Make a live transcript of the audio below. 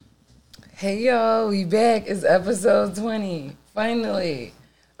Hey y'all, we back. It's episode 20. Finally.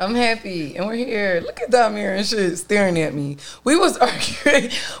 I'm happy. And we're here. Look at Damir and shit staring at me. We was arguing.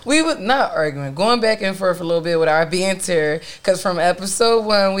 We was not arguing. Going back and forth a little bit with our banter. Because from episode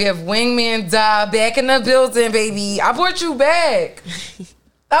 1, we have Wingman Da back in the building, baby. I brought you back.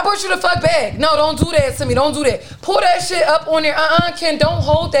 I brought you the fuck back. No, don't do that to me. Don't do that. Pull that shit up on there. Ken, don't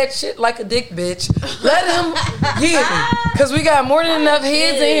hold that shit like a dick, bitch. Let him get me. Because we got more than enough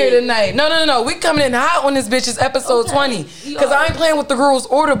heads in here tonight. No. We coming in hot on this bitch. It's episode 20. Because I ain't playing with the girls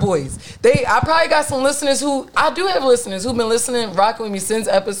or the boys. I probably got some listeners I do have listeners who've been listening, rocking with me since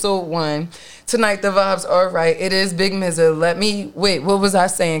episode 1. Tonight, the vibes are right. It is Big Mizza. Wait, what was I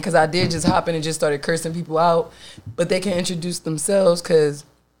saying? Because I did just hop in and just started cursing people out. But they can introduce themselves because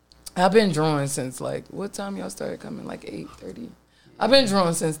I've been drawing since, what time y'all started coming? 8:30? I've been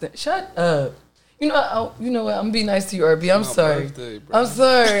drawing since then. Shut up. You know what? I'm going to be nice to you, RB. I'm sorry. Birthday, bro. I'm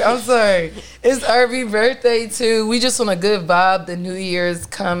sorry. It's RB birthday, too. We just on a good vibe. The New Year's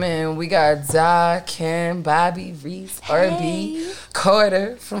coming. We got Za, Kim, Bobby, Reese, RB,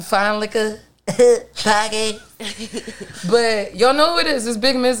 Carter from Fine Liquor Pocket. But y'all know who it is. It's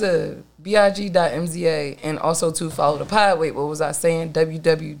Big Mizza. BIG.MZA, and also to follow the pod. Wait, what was I saying?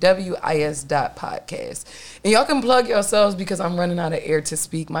 www.is.podcast. And y'all can plug yourselves because I'm running out of air to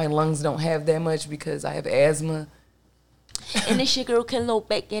speak. My lungs don't have that much because I have asthma. And it's your girl Ken Lo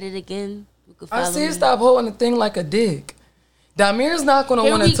back at it again. I see you stop holding the thing like a dick. Damir's not going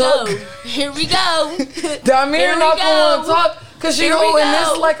to want to talk. Here we go. Damir's not going to want to talk because she holding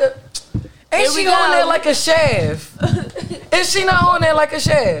this like a... Ain't she holding that like a shaft? Is she not holding that like a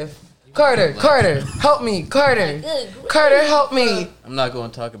shaft? Carter, help me. Carter, help me. I'm not going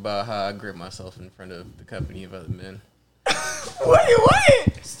to talk about how I grip myself in front of the company of other men. What?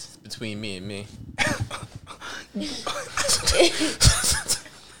 It's between me and me.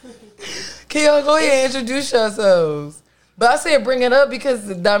 Can y'all go ahead and introduce yourselves? But I said bring it up because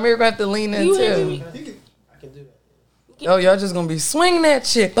Damir gonna have to lean in too. I can do that. Oh, y'all just gonna be swinging that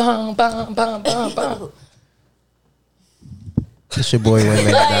shit. Bum, bum, bum, bum, bum. It's your boy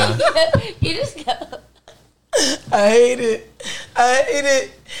Wayman down. You just go. I hate it.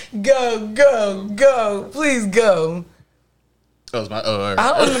 Go. Please go. Oh, it's my... Oh, all right.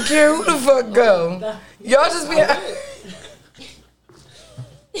 I don't even care who the fuck go. Y'all just be...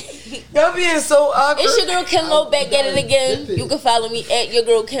 Y'all being so awkward. It's your girl Ken Lo back at it again. You can follow me at your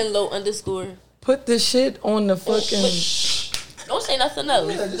girl Ken Lo _ Put the shit on the fucking... Don't say nothing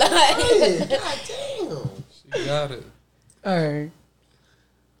else. God damn. She got it. All right.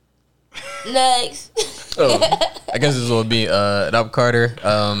 Next. Oh, I guess this will be I'm Carter.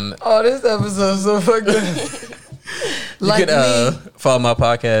 This episode's so fucked up. You can follow my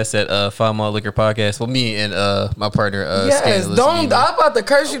podcast at Five Mile Liquor Podcast. Well, me and my partner. Yes, don't. I'm about to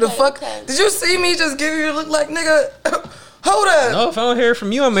curse you the fuck. Okay. Did you see me just give you a look like nigga? Hold up. No, if I don't hear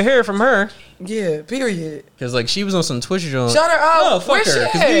from you, I'm gonna hear from her. Yeah, period. Cause she was on some Twitch joint. Shout her out. No, fuck Where her. she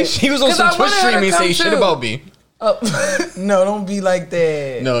Cause at? she was on 'Cause some I Twitch wanted her stream to and come say shit too. about me. Oh, no, don't be like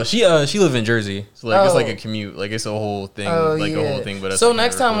that. No, she live in Jersey, so it's like a commute, it's a whole thing, a whole thing. But so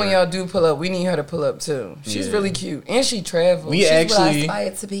next time when y'all do pull up, we need her to pull up too. She's really cute and she travels. She's what I aspire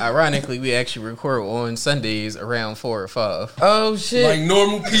to be. Ironically, we actually record on Sundays around 4 or 5. Oh shit! Like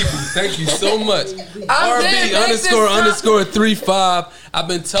normal people. Thank you so much. I'm dead, RB__35. I've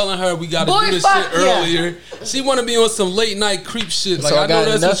been telling her we gotta do this shit earlier. She wanna be on some late night creep shit. So I know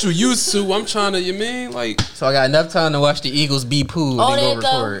that's enough- what you used to. I'm trying to, So I got enough time to watch the Eagles be pooed and go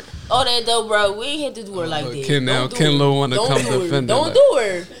record. All that though, bro. We ain't have to do her like that. Ken Lo wanna come defend her. Don't do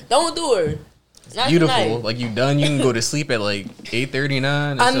her. Not Beautiful. tonight. You done? You can go to sleep at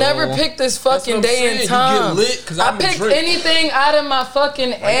 8:39. I never picked this fucking day and time. You get lit 'cause I I'm a picked drink. anything out of my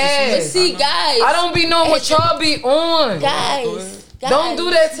fucking ass. See, guys. I don't be knowing what y'all be on. Guys. Don't do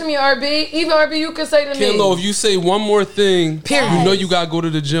that to me, RB. Even RB, you can say to me. Ken Lo, if you say one more thing, Period. you know you gotta go to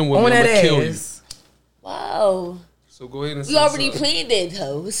the gym with on me. I'm that gonna kill you. ass. Wow. So go ahead and say We already something. planned that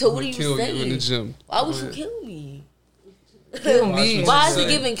though. So what are you Kill saying? you in the gym. Why would you kill me? Kill me. Why is he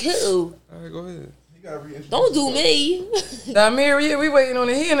giving kill? Alright, go ahead. Don't do me. Damir, yeah, we waiting on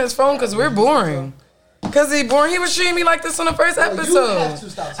it. He in his phone because we're boring. Because he boring. He was treating me like this on the first episode.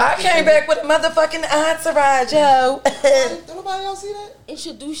 I came back with a motherfucking entourage, yo. Don't nobody else see that?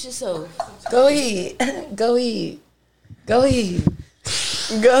 Introduce yourself. Go ahead.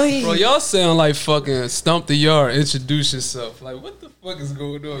 Bro, y'all sound like fucking Stump the Yard. Introduce yourself. Like, what the fuck is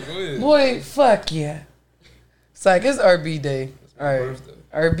going on? Go ahead. Boy, fuck yeah. It's like, it's RB day. All right. Birthday.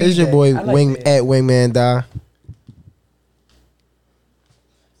 RB This is your day. boy I like that. at Wingman Da.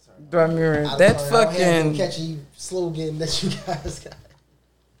 Damir, that fucking... catchy slogan that you guys got.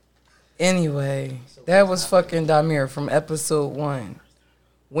 Anyway, that was fucking Damir from episode 1.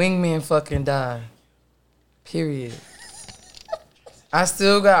 Wingman fucking die. Period.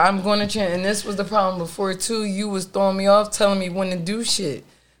 I'm going to change. And this was the problem before, too. You was throwing me off, telling me when to do shit.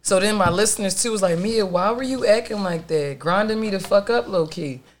 So then my listeners, too, was like, Mia, why were you acting like that? Grinding me the fuck up,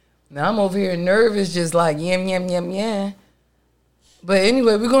 low-key. Now I'm over here nervous, just like, yam. But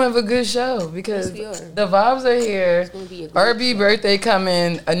anyway, we're going to have a good show because the vibes are here. RB birthday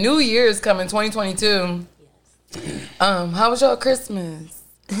coming. A new year is coming, 2022. Yes. How was y'all Christmas?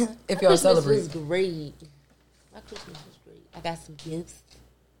 If y'all celebrate. Christmas was great. My Christmas was great. I got some gifts.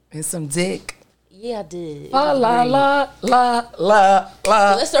 And some dick. Yeah, I did. La la la la la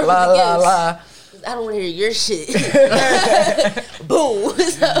la. So let's start with the gifts. I don't want to hear your shit. Boom.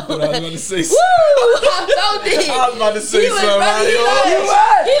 So, I was about to say woo! I felt it. I was about to say something. He did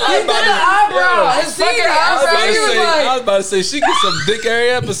an eyebrow. His fucking eyebrow. I was about to say she gets some dick every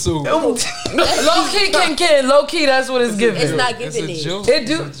episode. Low key can kid. Low key, that's what it's giving. It's not It's giving a it. joke. It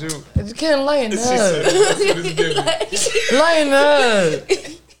do. It's a joke. You can't lighten She said up. that's what it's giving. Lighten up.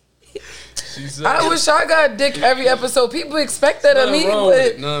 She said, I wish I got dick every episode. People expect that of me,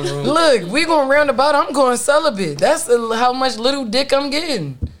 but Nothing wrong. look, we going roundabout. I'm going celibate. That's how much little dick I'm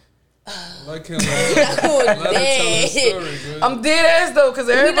getting. Like him. Let her tell the story, man. I'm dead ass though, cause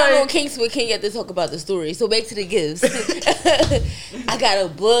We're not everybody. on Kinks with King yet to talk about the story. So back to the gifts. I got a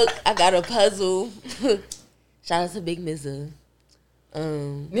book. I got a puzzle. Shout out to Big Mizza.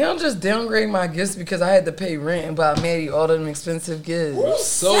 You don't just downgrade my gifts because I had to pay rent and buy Maddie all them expensive gifts.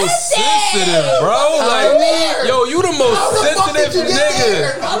 So sensitive, bro. Like, yo, you the most sensitive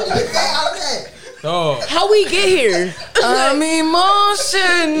nigga. How did you get out of that? Dog. How we get here? I'm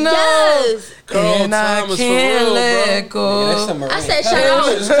emotional. Yes. Carl And I Thomas, for can't real, let bro. go. I said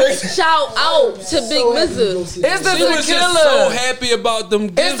shout out to Big Mizza. It's the She was just so tequila. happy about them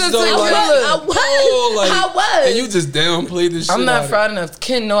gifts, the though. tequila. Like, I was. and you just downplayed this shit. I'm not out of fried enough.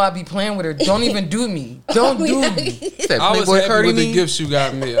 Ken know I be playing with her. Don't even do me. Don't do me. it. I was happy with the gifts you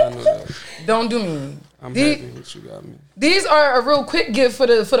got me. I know that. Don't do me. I'm The- happy with what you got me. These are a real quick gift for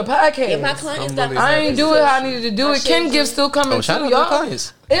the podcast. Yeah, my clients I'm got really I ain't do it how I needed to do My it. Ken shit- gifts still coming Oh, shout too, out to the y'all.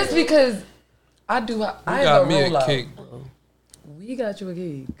 clients. It's because I You have got a me a rollout. cake, bro. We got you a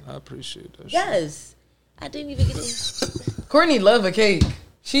cake. I appreciate that shit. Yes. I didn't even get it. Courtney love a cake.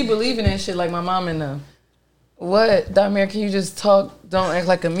 She believe in that shit like my mom and them. What, Damir? Can you just talk? Don't act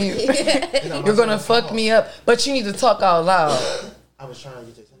like a mute. You're gonna fuck me up, but you need to talk out loud. I was trying to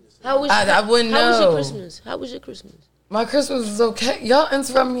get your attendance. How was I wouldn't How was know. your Christmas? How was your Christmas? My Christmas was okay. Y'all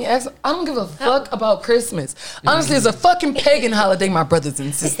interrupt me. I don't give a fuck about Christmas. Honestly, it's a fucking pagan holiday, my brothers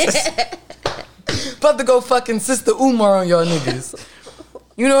and sisters. About to go fucking Sister Umar on y'all niggas.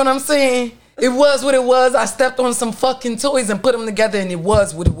 You know what I'm saying? It was what it was. I stepped on some fucking toys and put them together, and it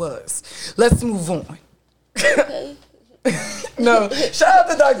was what it was. Let's move on. No, shout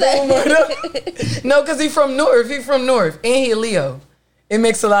out to Dr. Umar. No, because he's from North. He from North, and he a Leo. It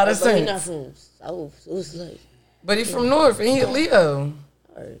makes a lot of But he not sense. from South. So it's like, But he from North, and he a Leo.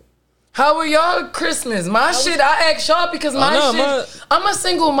 alright. How were y'all Christmas? My shit, I asked y'all because my no, shit, I'm a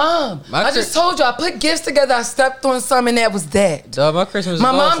single mom. My I just told you, I put gifts together, I stepped on some, and that was that. Dog, my Christmas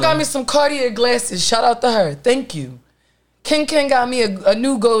My was mom awesome. got me some Cartier glasses. Shout out to her. Thank you. Ken got me a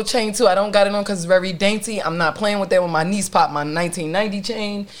new gold chain, too. I don't got it on because it's very dainty. I'm not playing with that when my niece popped my 1990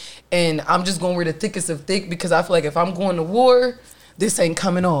 chain. And I'm just going to wear the thickest of thick because I feel like if I'm going to war, this ain't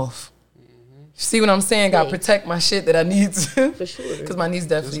coming off. See what I'm saying? Got to Yeah. protect my shit that I need to. For sure. Because my niece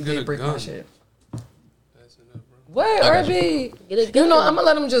definitely Just get did a break my gun. shit. That's enough, bro. What, got RB? Get a You gun. know, I'm gonna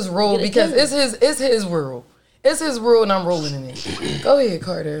let him just roll Get a because gun. it's his world. It's his world and I'm rolling in it. Go ahead,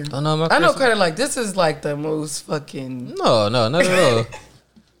 Carter. Oh, no, my I know Christmas- Carter like this is like the most fucking. No, not at all.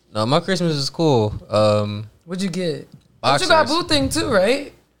 No, my Christmas is cool. What'd you get? But Boxers. you got boo thing too,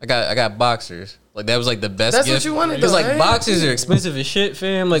 right? I got boxers. Like that was like the best That's what gift. you wanted, Because though, like right? boxers are expensive as shit,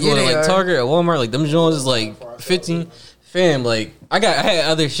 fam. Like Yeah, going to they like are. Target or Walmart, like them Jones is like 15. Fam, like I had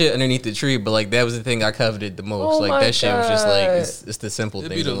other shit underneath the tree, but like that was the thing I coveted the most. Oh like my that shit was just like God. it's the simple It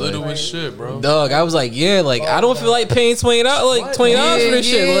things. be the in life. littlest shit, bro. Dog, I was like, yeah, like I don't feel like paying $20 for this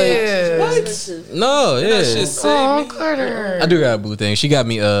shit. Like Expensive. no, That yeah. shit saved Oh, me. Carter. I do got a boo thing. She got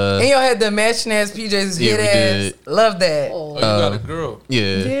me And y'all had the matching ass PJs, Yeah, hit we ass. did. Love that. Oh, Oh, you got a girl. yeah.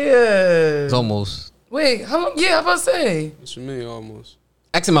 Yeah. It's almost Wait, how long? Yeah, I'm about to say. What you mean, almost?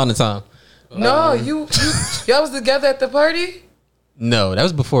 X amount of time. No, y'all was together at the party. No, that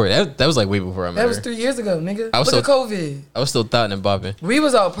was before. That was like way before I met That was her. 3 years ago, nigga. I was Look at so- COVID. I was still thoughting and bopping. We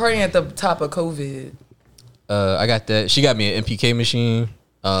was out partying at the top of COVID. I got that. She got me an MPK machine.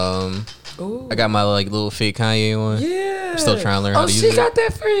 Ooh. I got my like little fake Kanye one. Yeah. Yeah. Still trying to learn how to use it. Oh, she got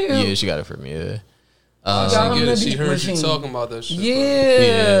that for you. Yeah, she got it for me. Yeah. Y'all She get it. the She beat heard machine. you talking about that shit.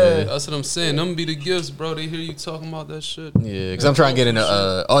 Yeah. Bro. That's what I'm saying. Them be the gifts, bro. They hear you talking about that shit. Yeah, because I'm trying to get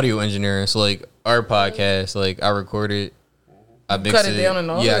into audio engineering. So like our podcast, like I record it, I mix cut it down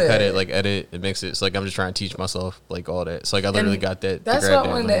and all yeah, that. I cut it, like edit and mix it. So like I'm just trying to teach myself like all that. So like I literally And got that. That's the what grad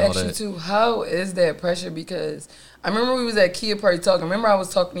I wanted down to and ask all you that. too. How is that pressure? Because I remember we was at Kia Party talking. Remember I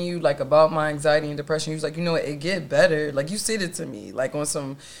was talking to you like about my anxiety and depression. You was like, you know what, it get better. Like you said it to me, like on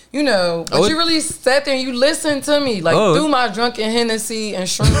some, you know. But you really sat there and you listened to me, like through my drunken Hennessy and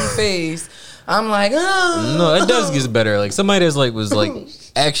shroom face. I'm like, oh. No, it does get better. Like somebody that's like was like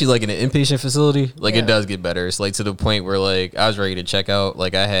actually like in an inpatient facility, like Yeah. it does get better. It's like to the point where like I was ready to check out.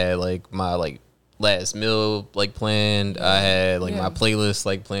 Like I had like my like last meal like planned. I had like Yeah. my playlist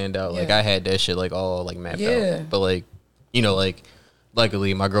like planned out. Like Yeah. I had that shit like all like mapped Yeah. out. But like, you know, like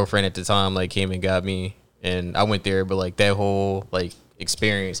luckily my girlfriend at the time like came and got me and I went there, but like that whole like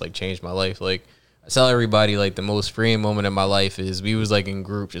experience like changed my life. Like I tell everybody like the most freeing moment of my life is we was like in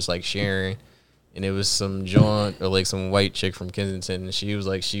group just like sharing. And it was some joint or like some white chick from Kensington, and she was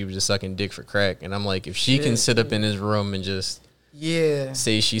just sucking dick for crack. And I'm like, if she can sit up in this room and just Yeah.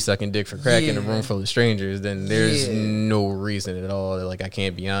 say she's sucking dick for crack in a Yeah. room full of strangers, then there's Yeah. no reason at all that like I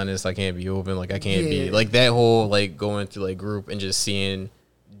can't be honest, I can't be open, like I can't be Yeah. like that whole like going through like group and just seeing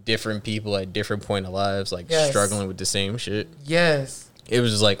different people at different point of lives like Yes. struggling with the same shit. Yes. It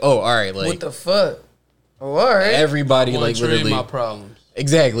was just like, oh, all right, like What the fuck? Oh, all right. everybody Wanna like trade literally my problems.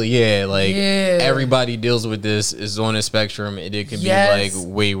 exactly, yeah. Like Yeah. everybody deals with this is on a spectrum, and it can Yes. be like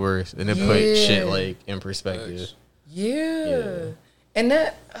way worse, and it put shit like in perspective. Yeah. And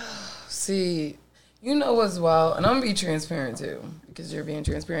that, see, you know what's wild? And I'm going to be transparent too, because you're being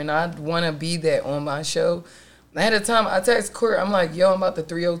transparent. I want to be that on my show. I had a time, I text Court, I'm like, yo, I'm about to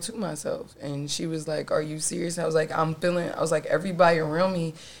 302 myself. And she was like, are you serious? I was like, I was like, everybody around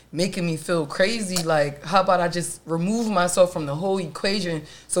me making me feel crazy. Like, how about I just remove myself from the whole equation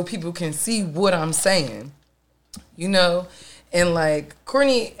so people can see what I'm saying? You know? And like,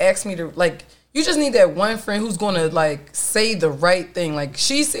 Courtney asked me to, like, you just need that one friend who's gonna like say the right thing. Like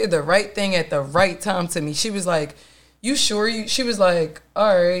she said the right thing at the right time to me. She was like, you sure you, she was like,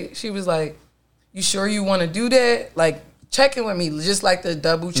 all right. She was like, you sure you want to do that? Like checking with me, just like the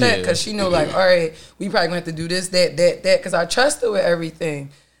double check. Yeah. Cause she know like, all right, we probably gonna have to do this, that. Cause I trust her with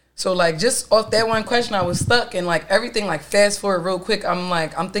everything. So like just off that one question, I was stuck and like everything like fast forward real quick. I'm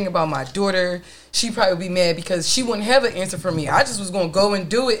like, I'm thinking about my daughter. She probably would be mad because she wouldn't have an answer for me. I just was gonna go and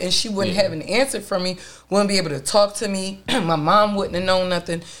do it and she wouldn't have an answer for me. Wouldn't be able to talk to me. My mom wouldn't have known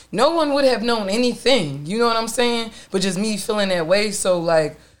nothing. No one would have known anything. You know what I'm saying? But just me feeling that way. So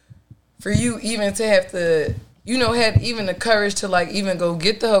like for you even to have to, you know, have even the courage to like even go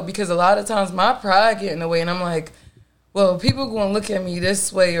get the help, because a lot of times my pride get in the way and I'm like, well, people gonna look at me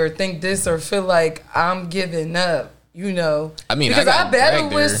this way or think this or feel like I'm giving up, you know. I mean, because I got I battled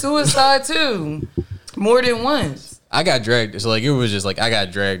dragged with there. suicide too, more than once. I got dragged. So like it was just like I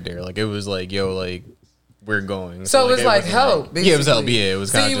got dragged there. Like it was like, yo, like we're going. So it's like wasn't help. yeah, it was help. basically. Yeah, it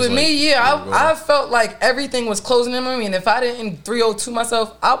was kind See, of with just me, like, yeah, we're going. I felt like everything was closing in on me, and if I didn't 302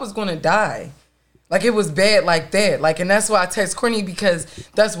 myself, I was gonna die. Like it was bad like that. Like, and that's why I text Courtney, because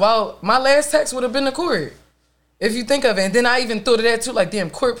that's why my last text would have been to Court. If you think of it. And then I even thought of that too, like, damn,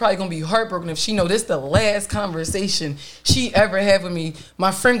 Court probably gonna be heartbroken if she know this the last conversation she ever had with me.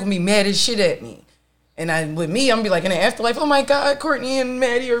 My friend gonna be mad as shit at me. And with me, I'm gonna be like in the afterlife, oh my God, Courtney and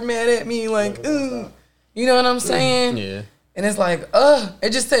Maddie are mad at me. Like, you know what I'm saying? Yeah. And it's like,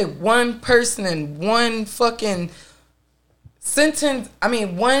 it just take one person and one fucking sentence,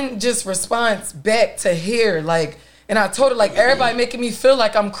 one just response back to here. Like, and I told her, like, everybody making me feel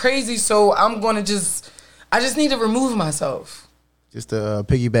like I'm crazy, so I'm gonna I just need to remove myself. Just to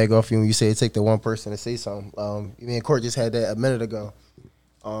piggyback off you when you say it take the one person to say something. Me and Court just had that a minute ago.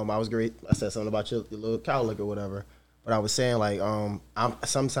 I was great. I said something about your little cowlick or whatever. But I was saying like,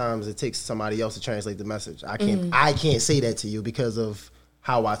 sometimes it takes somebody else to translate the message. I can't say that to you because of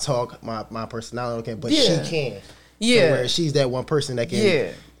how I talk, my personality. But she can. Yeah. So where she's that one person that can.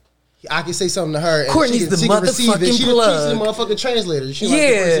 Yeah. I can say something to her and Courtney's the she can receive it. motherfucking She's the plug. motherfucking translator. She like the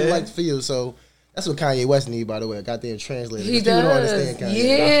person who likes for you. So that's what Kanye West need, by the way. A goddamn translator. He People don't does. understand Kanye.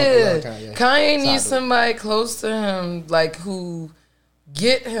 Yeah. I fucking love Kanye. Kanye Side needs somebody close to him, like, who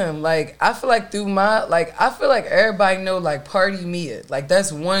get him. Like, I feel like I feel like everybody know, like, Party Mia. Like,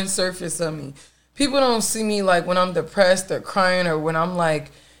 that's one surface of me. People don't see me, like, when I'm depressed or crying or when I'm,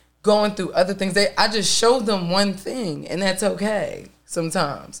 like, going through other things. I just show them one thing, and that's okay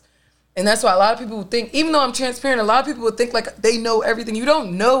sometimes. And that's why a lot of people think, even though I'm transparent, a lot of people would think like they know everything. You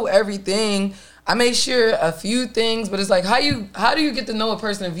don't know everything. I may share a few things, but it's like how do you get to know a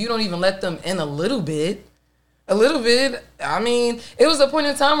person if you don't even let them in a little bit? A little bit. I mean, it was a point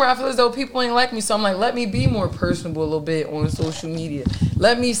in time where I feel as though people ain't like me, so I'm like, let me be more personable a little bit on social media.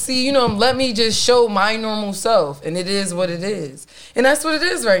 Let me see, let me just show my normal self, and it is what it is. And that's what it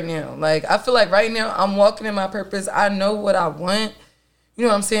is right now. Like, I feel like right now I'm walking in my purpose. I know what I want. You know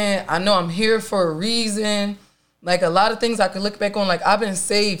what I'm saying? I know I'm here for a reason. Like, a lot of things I could look back on, like, I've been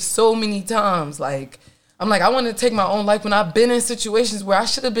saved so many times. Like, I'm like, I want to take my own life when I've been in situations where I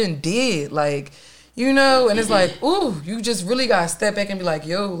should have been dead. Like, and it's like, ooh, you just really got to step back and be like,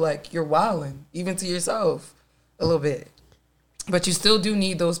 yo, like, you're wilding, even to yourself a little bit. But you still do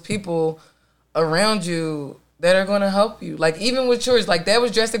need those people around you that are going to help you. Like, even with yours, like, that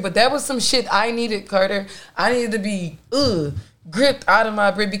was drastic, but that was some shit I needed, Carter. I needed to be, gripped out of my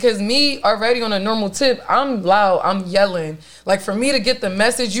brain, because me already on a normal tip, I'm loud, I'm yelling. Like, for me to get the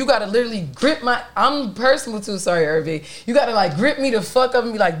message, you gotta literally grip I'm personal too, sorry, RV. You gotta like grip me the fuck up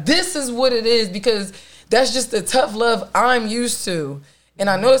and be like, this is what it is, because that's just the tough love I'm used to. And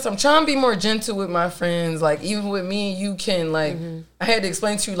I noticed I'm trying to be more gentle with my friends. Like, even with me, you can like, I had to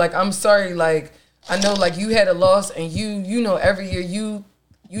explain to you, like, I'm sorry, like, I know like you had a loss, and you know every year you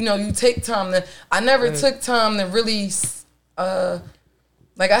take time to, I never took time to really,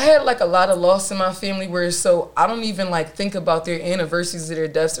 like, I had like a lot of loss in my family, where so I don't even like think about their anniversaries of their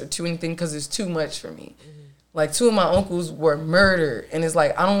deaths or anything, because it's too much for me. Like, 2 of my uncles were murdered, and it's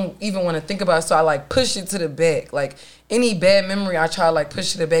like I don't even want to think about it, so I like push it to the back. Like, any bad memory, I try to like push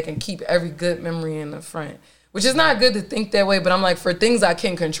it to the back and keep every good memory in the front, which is not good to think that way, but I'm like, for things I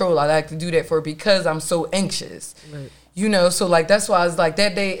can control, I like to do that for, because I'm so anxious. Right. So like that's why I was like,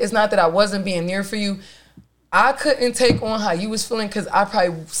 that day, it's not that I wasn't being there for you. I couldn't take on how you was feeling, because I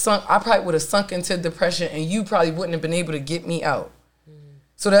probably would have sunk into depression, and you probably wouldn't have been able to get me out.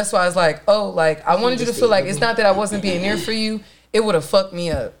 So that's why I was like, I wanted you to feel like it's not that I wasn't being there for you. It would have fucked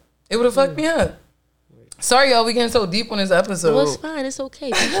me up. It would have fucked me up. Sorry, y'all, we getting so deep on this episode. Well, it's fine. It's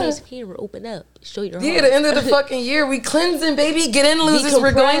okay. Be transparent. Open up. Show your heart. Yeah, the end of the fucking year, we cleansing, baby. Get in, losers.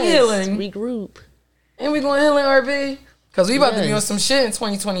 We're going healing. Regroup. And we going healing, RB. Because we about to be on some shit in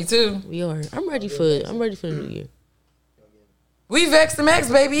 2022. We are. I'm ready for the new year. We Vex the Max,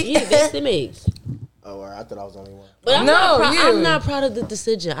 baby. Yeah, Vex the Max. Oh, I thought I was the only one. But I'm not proud of the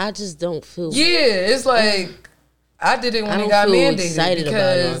decision. I just don't feel. Yeah, it's like I did it when it got mandated,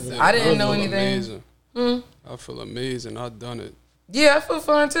 because I didn't know anything. I feel amazing. I've done it. Yeah, I feel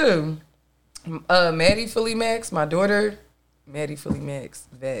fine too. Maddie Fully Max, my daughter, Maddie Fully Max,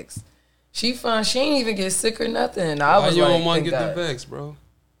 Vex. She fine. She ain't even get sick or nothing. Why you don't want to get the Vex, bro?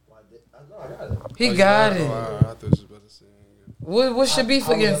 He got it. I thought you was about to say. What's your beef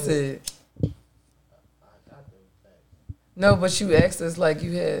against it? No, but you asked us like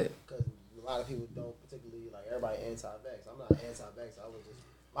you had. Because a lot of people don't particularly, like, everybody anti-vax. I'm not anti-vax.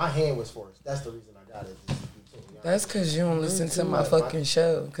 My hand was forced. That's the reason I got it. That's because you don't listen to my fucking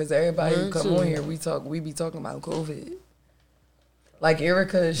show. Because everybody who come on here, we be talking about COVID. Like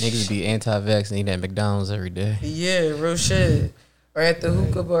Erica. Niggas be anti-vax and eat at McDonald's every day. Yeah, real shit. Or at the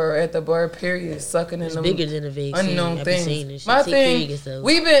hookah bar, or at the bar, period, sucking in them bigger than a vaccine. Unknown things. My thing,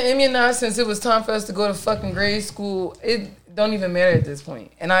 we've been immunized since it was time for us to go to fucking grade school. It don't even matter at this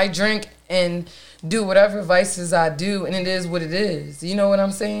point. And I drink and do whatever vices I do, and it is what it is. You know what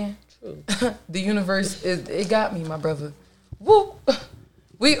I'm saying? True. The universe, it got me, my brother. Whoop.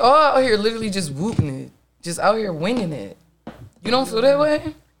 We all out here literally just whooping it. Just out here winging it. You don't feel that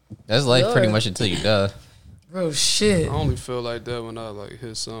way? That's life pretty much until you die. Bro, shit. I only feel like that when I like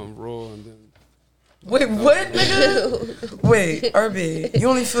hit something raw and then. Wait, what, nigga? Wait, RB, you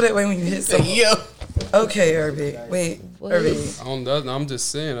only feel that way when you hit something. Yo. Okay, RB. Wait, RB. I'm just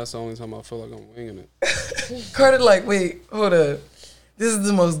saying that's the only time I feel like I'm winging it. Carter, like, wait, hold up. This is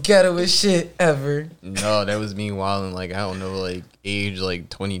the most ghettoest shit ever. No, that was me wilding, like, I don't know, like, age, like,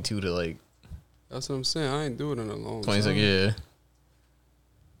 22 to, like. That's what I'm saying. I ain't doing it in a long 26, time. yeah.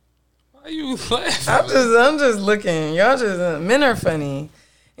 Why you laughing? I'm just looking. Y'all just men are funny.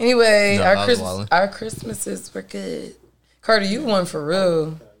 Anyway, no, our Christmases were good. Carter, you won for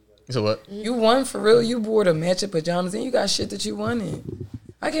real. So what? You won for real. You wore the matching pajamas and you got shit that you wanted.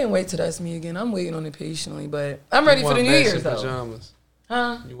 I can't wait till that's me again. I'm waiting on it patiently, but I'm ready for the New Year's though. Pajamas.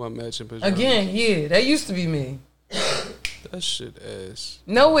 Huh? You want matching pajamas? Again, yeah. That used to be me. That shit ass.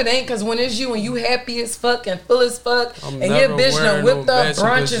 No, it ain't, because when it's you and you happy as fuck and full as fuck, I'm and your never bitch done wearing whipped no up matching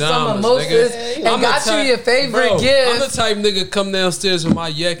brunch and some pajamas, mimosas nigga. and I'm the got you type- your favorite Bro, gift. I'm the type nigga come downstairs with my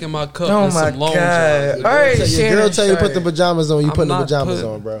yak and my cup Oh and my some long God. johns. All right, Your Shannon girl tell you put the Sharp. pajamas on, you I'm putting the not pajamas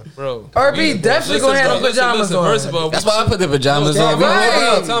putting- on, bro. Bro, RB definitely gonna have the pajamas on. First of all, That's why I put the pajamas Yeah, on.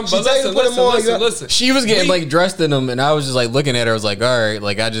 right. She tell you to put them on, you- Listen. She was getting like dressed in them, and I was just like looking at her. I was like, all right,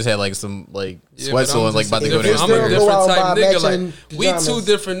 like I just had like some like sweats on, like about to go If your downstairs. I'm a girl go different out type and buy nigga. matching Like we pajamas. two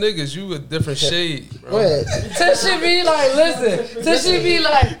different niggas. You a different shade, Go bro. ahead. Tisha be like, listen. Tisha be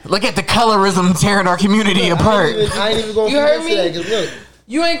like, Look at the colorism tearing our community I apart. ain't even going You to heard get me? to that, 'cause look.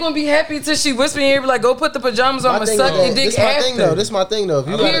 you ain't gonna be happy till she whisper in your ear, be like, go put the pajamas on My and thing suck though, your dick this my thing though. after. This is my thing though. If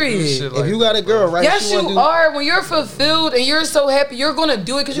you I don't got, do Period. shit if like you got a girl, right? Yes, she you wanna do, are. When you're fulfilled and you're so happy, you're gonna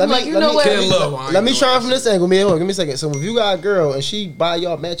do it because you're like, you know what? Can't love, I ain't Let me doing try that it from this angle. Hold on, give me a second. So if you got a girl and she buy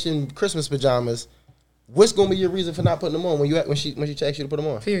y'all matching Christmas pajamas, what's gonna be your reason for not putting them on when she asks you to put them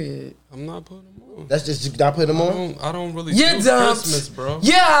on? Period. I'm not putting them on. That's just not putting them on. I don't really You do dumped. Christmas, bro.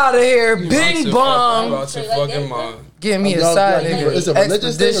 Get out of here, You bing out bong. your fucking mind. Give me a Y'all- side like, nigga. it's a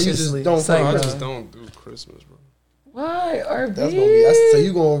religious thing or you just Expeditiously. don't fuck Psycho. I with just don't do Christmas, bro. Why, RB? That's gonna be. So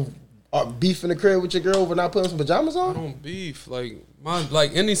you gonna beef in the crib with your girl over not putting some pajamas I on? don't beef. Like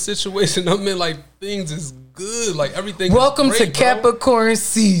any situation I'm in, like things is good. Like everything. Welcome is to great, bro. Capricorn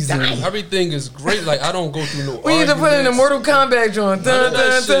season. Everything is great. Like I don't go through no. We need to put in the arguments. Mortal Kombat joint. None Dun, of that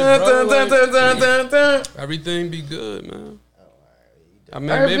dun, shit, dun, bro. dun, Like- dun, dun, dun, dun. Everything be good, man. I mean,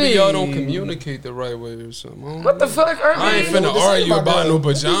 RB. maybe y'all don't communicate the right way or something. I don't What the know. fuck, RB? I ain't finna What to say argue about that? no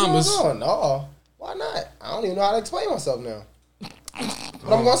What's pajamas. going on? No, why not? I don't even know how to explain myself now.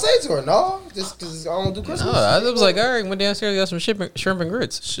 What I'm gonna say to her? No, just because I don't do Christmas. I was like, all right, went downstairs, got some shrimp and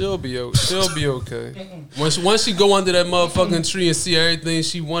grits. She'll be okay. Once she go under that motherfucking tree and see everything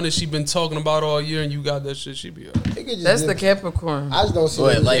she wanted, she been talking about all year, and you got that shit, she be okay. That's the Capricorn. I just don't see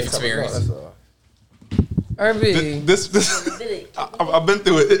What, it life as coming on, experience. that's all. RB. I've been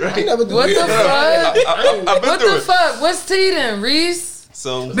through it, I right? never do What it. the fuck? I've been What through the it. fuck? What's T then, Reese?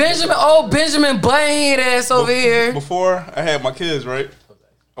 So Benjamin Blaine ass over here. before I had my kids, right?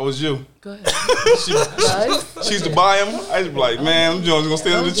 I was you. Go ahead. She used to buy them. I used to be like, man, them Jones gonna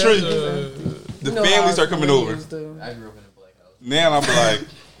stay under the tree. The family start coming over. I grew up in a black house. Now I'm like,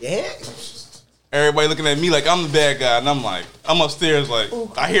 Yeah. everybody looking at me like I'm the bad guy, and I'm like, I'm upstairs like,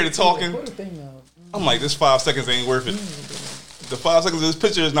 I hear the talking. I'm like, this 5 seconds ain't worth it. The 5 seconds of this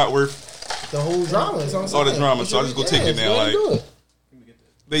picture is not worth The whole drama. That's what I'm all the saying. drama, so I just go take it now. go ahead and do Like, it.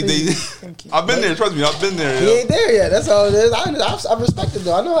 I've been there. Trust me, I've been there. He Yo. ain't there yet. That's all it is. I respect it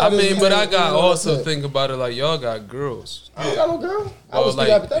though. I know. How I mean, but I got also think. think about it like y'all got girls. I don't got no girl. I Well, was like,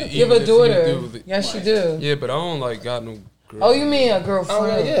 hypothetical. You have even a if you daughter. do, Yes, you do. Yeah, but I don't like got no girl. Oh, you mean a I girlfriend?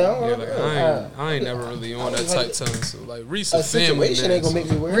 don't, yeah, I don't Yeah, have like a girl. I ain't never really on that type time. So like Reese a A family situation man. ain't gonna make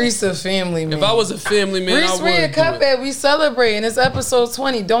me weird. Reese a family man. If I was a family man, Reese, I where your would cup do it. at? We celebrating. It's episode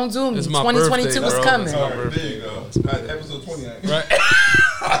 20. Don't do me. It's my 2022 birthday, is bro. coming. It's my There birthday. you go. Episode 29. Right.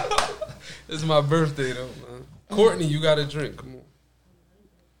 It's my birthday though, man. Courtney, you got a drink. Come on.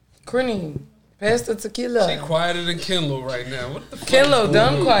 Courtney, pass the She tequila. quieter than Kenlo right now. What the fuck? Kenlo,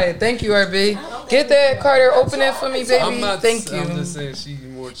 dumb quiet. Thank you, RB. Get that, Carter. Open that for me, baby. I'm not. Thank I'm you. just saying she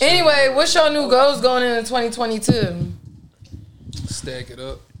more. chill. Anyway, what's your new goals going into 2022? stack it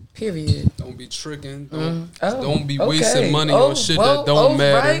up. Period. Don't be tricking. Oh, Don't be okay. wasting money Oh, on shit well, that don't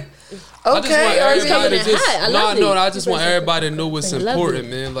matter. right. I just want Okay, everybody coming to in just hot. I love it. I just want everybody to know what's I love important, it.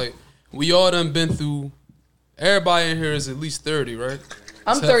 man. Like we all done been through. Everybody in here is at least 30, right?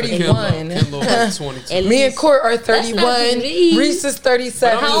 I'm Except for 31. Kenlo like 22. At Me and least- Court are That's not 31. me. Reese is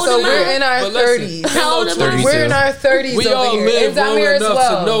 37. But I'm just So saying- we're in our but listen, 30s. How old am I? 32. We're in our 30s We over all here. live And long Zamir as enough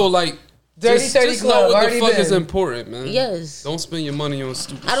well. to know, like, Dirty just 30 know Club, what the already fuck been. is important, man. Yes. Don't spend your money on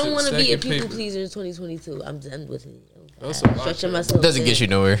stupid I don't shit. want to Stack be a your people paper. pleaser in 2022. I'm done with it. That's a lot. Stretching myself. Doesn't thin. get you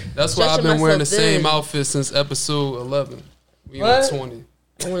nowhere. That's why I've Stretching been wearing the myself same thin. outfit since episode 11. We What? on 20.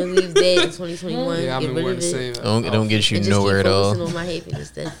 I want to leave dead in 2021. Yeah, I've get been rid wearing of the it. same. Don't get you And just nowhere keep at all. focusing on my happiness.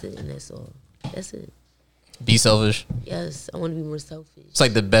 That's it, and that's all. That's it. Be selfish. Yes, I want to be more selfish. It's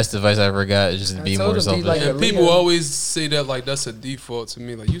like the best advice I ever got is just to I be told more him be selfish. like And a people Leo. always say that like that's a default to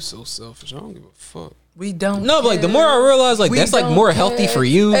me. Like you so selfish. I don't give a fuck. We don't. No, but like the more I realize, like We that's like don't more care. healthy for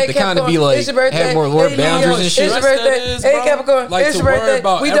you Hey, to kind of be Capricorn, like it's your birthday. have more Hey, boundaries and It's shit. your Stress that birthday. is, Hey, bro. Capricorn. Like, It's to your worry birthday.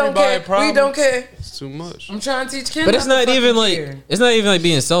 about We don't care. everybody's We don't care. It's too much. I'm trying to teach Ken. But it's not even like here. it's not even like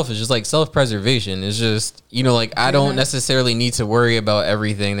being selfish. It's like self-preservation. It's just like I don't necessarily need to worry about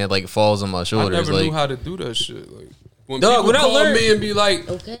everything that like falls on my I shoulders. never Like knew how to do that shit. Like When Dog, people when I call learned- me and be like,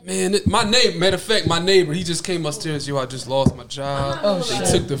 Okay. man, my neighbor, matter of fact, my neighbor, he just came upstairs, yo, I just lost my job. Oh, They shit.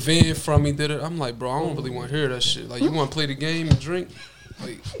 took the van from me, did it. I'm like, bro, I don't really want to hear that shit. Like, you want to play the game and drink?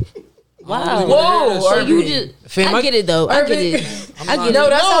 Like, Wow. Whoa, So you RB. just, Fam, I get it though. I get it. I get No, it.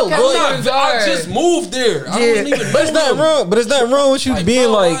 that's how I'm Californians not, I are. just moved there. I Yeah. don't even know But it's not them. wrong. But it's not wrong with you Like, being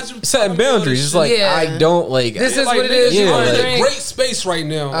bro, like why'd you setting tell me all boundaries. this It's like shit? I don't like. This is Like, what it nigga, is. you Yeah, are in like- a great space right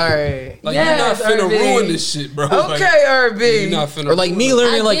now. All right. Like, Yes, you're not finna RB. ruin this shit, bro. Like, Okay, RB. you're not finna Or like ruin me it.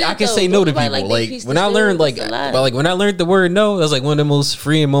 learning, I like get I it, can though. say no to Everybody people. like they Like piece when the I shit, learned, like, it's a lot. but like when I learned the word no, that was like one of the most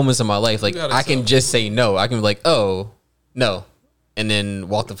freeing moments of my life. Like gotta I can stop. just say no. I can be like, oh no, and then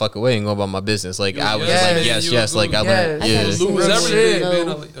walk the fuck away and go about my business. Like I was just yes, like yes, you yes. a Like I good- learned, Yes. yeah. I Lose Real everything,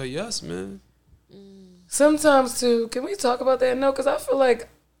 shit. man. Yes, man. Sometimes too. Can we talk about that? No, because I feel like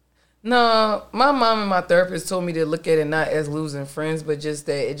no. My mom and my therapist told me to look at it not as losing friends, but just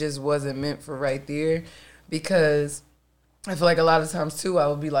that it just wasn't meant for right there. Because I feel like a lot of times too, I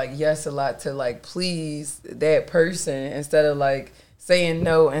would be like yes a lot to like please that person instead of like saying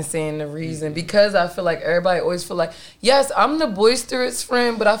no and saying the reason. Because I feel like everybody always feel like yes, I'm the boisterous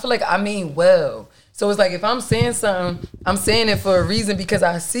friend, but I feel like I mean well. So it's like if I'm saying something, I'm saying it for a reason because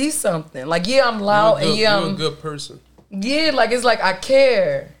I see something. Like yeah, I'm loud and yeah, You're a I'm good person. yeah, like it's like I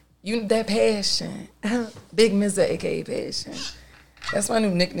care. You that passion. Big Mizza, aka Passion. That's my new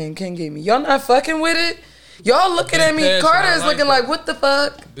nickname Ken gave me. Y'all not fucking with it? Y'all looking Big at me. Passion, Carter I is like looking that. like, what the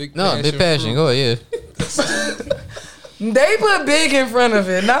fuck? Big No, big passion. fruit. Go ahead. They put big in front of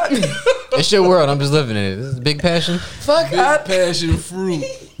it, not me. It's your world. I'm just living in it. This is big passion. Fuck, Big passion fruit.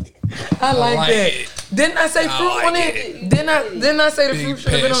 I like like that. it. Didn't I say fruit like on it? Didn't I say the Big fruit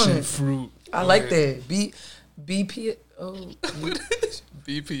should have been on passion it? fruit. I like that. BP. Oh,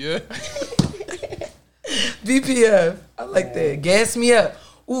 BPA. BPF. I like that. Gas me up.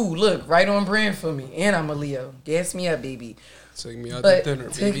 Ooh, look, right on brand for me. And I'm a Leo. Gas me up, baby. Take me out But to dinner,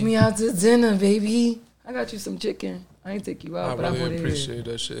 take baby. me out to dinner, baby. I got you some chicken. I ain't take you out, I but I really put it appreciate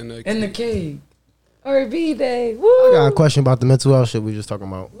that shit in that in the cake. cake. RB day. I got a Woo! question about the mental health shit we just talking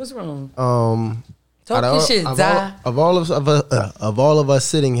about. What's wrong? Out Talk of your all- shit, Zai. of all of us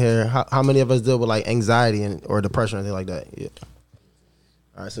sitting here, how many of us deal with like anxiety or depression or anything like that? Yeah.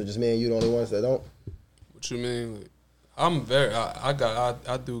 All right, so just me and you the only ones that don't. What you mean? Like,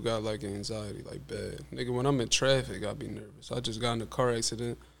 I do got like anxiety, like bad. Nigga, when I'm in traffic, I be nervous. I just got in a car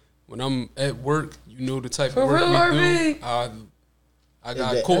accident. When I'm at work, you know the type For of work real, we RB? do. I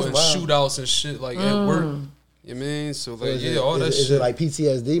got that- caught in that's wild. shootouts and shit like at work. You mean? So like, Is yeah, it- all that is shit. it like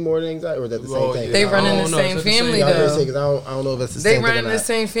PTSD more than anxiety, or is that the same Oh, thing? yeah. They I run in don't the know. same Is that the family same- I was gonna say though. because I don't know if it's the They same run thing in or the not.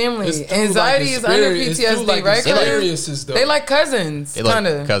 same family. It's through, Anxiety like, is under it's through, PTSD, like, right? Carter? experiences, though. They like cousins, They like kind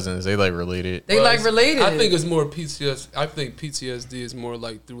of. cousins. They like related. They like it's- related. I think it's more PTSD. I think PTSD is more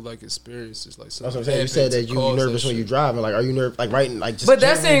like through like experiences. Like That's what I'm saying. You said that you nervous when you driving. Like, are you nervous? Like, writing, like just. But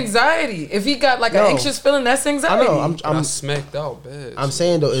that's generally- anxiety. If he got like No. an anxious feeling, that's I anxiety. know. I'm smacked out bad. I'm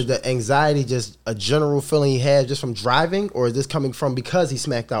saying though, is the anxiety just a general feeling he has just from driving, or is this coming from because he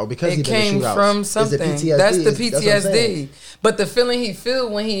smacked out, or because he It been in came shootouts? from Is it something. PTSD? That's the That's what I'm saying. PTSD. But the feeling he feel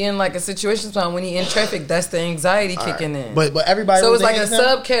when he in like a situation time, when he in traffic, that's the anxiety kicking in. But everybody. so knows it's like a that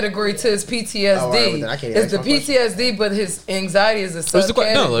now? subcategory to his PTSD. Oh, all right, well, then I can't It's ask the my question. PTSD, but his anxiety is a What's the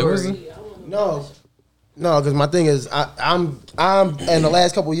que- no, like, what's subcategory. the- No, because my thing is, I'm in the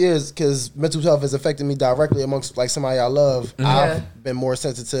last couple of years, because mental health has affected me directly amongst like somebody I love. Yeah. I've been more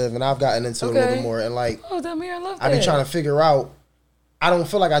sensitive, and I've gotten into it a little Okay. bit more, and like Oh, Damir, I love that. I've been trying to figure out. I don't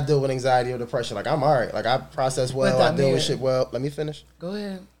feel like I deal with anxiety or depression. Like I'm all right. Like I process well. But I deal with Damir- shit well. Let me finish. Go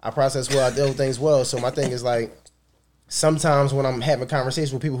ahead. I process well. I deal with things well. So my thing is like, sometimes when I'm having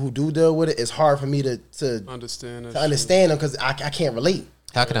conversations with people who do deal with it, it's hard for me to understand that. to understand them because I can't relate.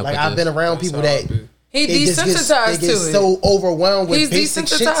 How can I Like put I've this? been around people that He they just desensitized they get to it. so overwhelmed with He's basic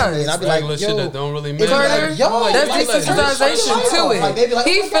shit to me, desensitized. and I be Regular like, shit yo, that don't really it be matter. Carter, like, yo, that's like, desensitization to like, they be it. like,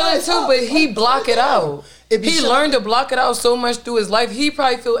 He oh my feel it God, too, but he block it out. It be He shut- learned to block it out so much through his life. He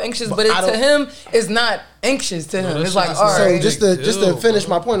probably feel anxious, but it, I to don't- him, it's not anxious to him. that It's like, shit is all not- So right. just to Ew, finish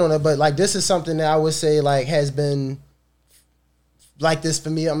bro. my point on it, but like this is something that I would say like has been like this for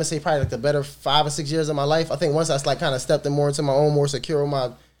me. I'm gonna say probably like the better 5 or 6 years of my life. I think once I like kind of stepped in more into my own, more secure with my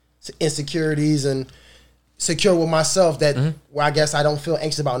insecurities and secure with myself, that where I guess I don't feel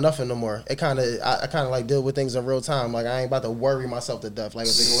anxious about nothing no more. It kind of I kind of like deal with things in real time. Like I ain't about to worry myself to death. Like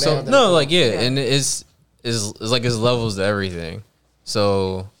if it go So down, then no, it's like down. yeah, and it's like it's levels to everything.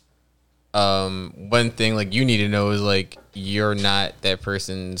 So, one thing like you need to know is like you're not that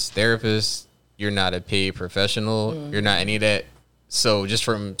person's therapist. You're not a paid professional. You're not any of that. so just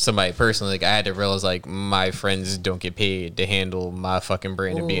from somebody personally, like I had to realize like my friends don't get paid to handle my fucking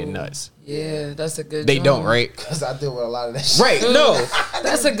brand of being nuts. Yeah, that's a good They joint. don't, right? Because I deal with a lot of that shit. Right. No.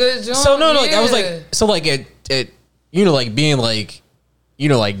 That's a good joint. So no, like I was yeah. like, so like it, you know, like being like, you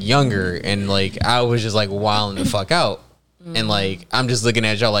know, like younger and like I was just like wilding the fuck out. And like I'm just looking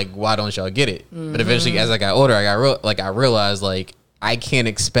at y'all like, why don't y'all get it? But eventually, as I got older, I realized like I can't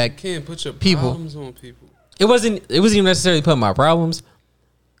expect Can't put your people. problems on people. It wasn't even necessarily putting my problems.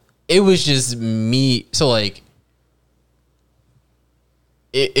 It was just me. So like,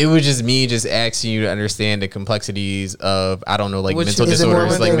 it was just me just asking you to understand the complexities of, I don't know, like Which mental is it more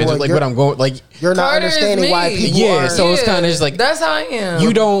disorders, like than mental, what like what I'm going, like You're not Carter is understanding why me. people Yeah, are... so it's kinda just like- that's how I am.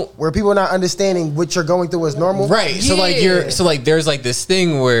 you don't. where people are not understanding what you're going through is normal. Right. So like Yeah. there's like this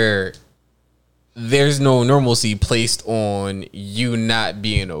thing where there's no normalcy placed on you not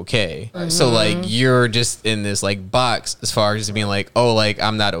being okay. So like you're just in this like box as far as just being like, oh, like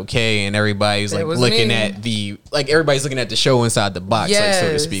I'm not okay, and everybody's like was looking me. at everybody's looking at the show inside the box, like so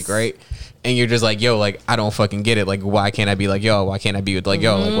to Yes. speak, right? And you're just like, yo, like I don't fucking get it. Like why can't I be like yo? Why can't I be with like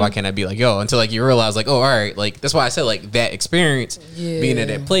yo? Like why can't I be like yo? Until like you realize like, oh, all right, like that's why I said like that experience, being at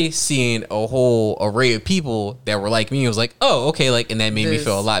Yeah. that place, seeing a whole array of people that were like me, it was like, oh, okay, like, and that made me This-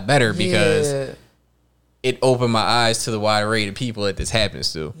 feel a lot better because yeah. it opened my eyes to the wide array of people that this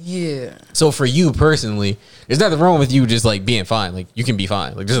happens to. Yeah. So for you personally, there's nothing wrong with you just like being fine. Like you can be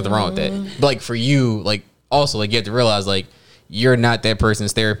fine. Like there's nothing wrong with that. But like for you, like also like you have to realize like you're not that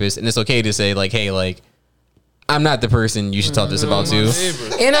person's therapist, and it's okay to say like, hey, like I'm not the person you should talk this about too.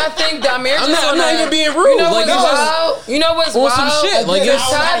 Neighbor. And I think Damir just I'm on not a- even being rude. You know Like, what's it's just wild? You know what's on wild? some shit. Like, to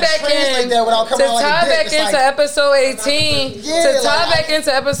it's- tie back translate in, that without to coming out like a tie dick. back It's into like- episode 18, Yeah, to tie like, back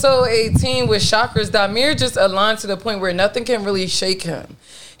into episode 18 with chakras, Damir just aligned to the point where nothing can really shake him.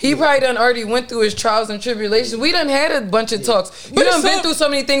 He probably done already went through his trials and tribulations. We done had a bunch of talks. You But done it's been not- through so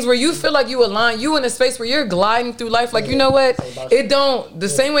many things where you feel like you align. You in a space where you're gliding through life. Like, you know what? It don't, the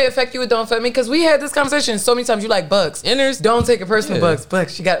same way it affect you, it don't affect me. Because we had this conversation so many times. You like bugs. And there's- Don't take it personal, Yeah. bugs.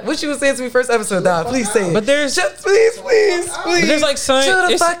 Bugs, she got, what she was saying to me first episode, dog. Please say it. But there's- Just please. But there's like science. Chill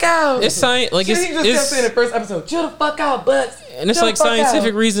the fuck out. It's science. Like He just kept saying it's the first episode. Chill the fuck out, Bugs. and it's Chill like the fuck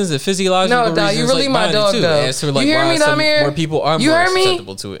scientific out. reasons and physiological No, dog, reasons. you really like my behind it, dog, too, though. as to like You hear why me, some Damir? more people are You more heard me?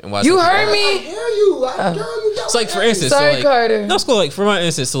 susceptible to it, and why You some people heard aren't. me? Hear you. Girl, you got It's like for instance, Sorry, so like, Carter. No, it's cool. Like for my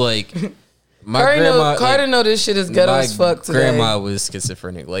instance, so like my Carter grandma, know, Carter like, know this shit is ghetto my as fuck today. grandma was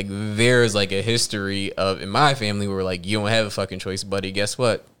schizophrenic. Like there's like a history of in my family where like you don't have a fucking choice, buddy. Guess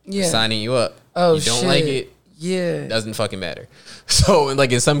what? Yeah. Signing you up. Oh, you don't shit. like it. Yeah. Doesn't fucking matter. So and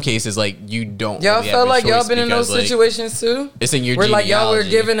like in some cases, like you don't. Y'all really have felt a like y'all choice been in those because, like, situations too? It's in your Where like y'all were genealogy.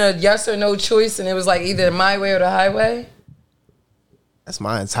 given a yes or no choice and it was like either my way or the highway? That's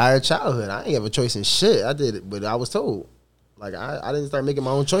my entire childhood. I ain't have a choice in shit. I did it, but I was told. Like I didn't start making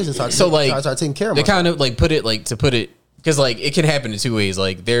my own choices. So like I started taking care of they myself. kind of like put it like to put it because like it can happen in two ways.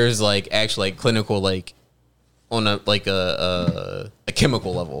 Like there's like actually like clinical like on a like a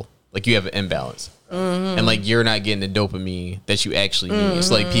chemical level. Like you have an imbalance. And like you're not getting the dopamine that you actually need.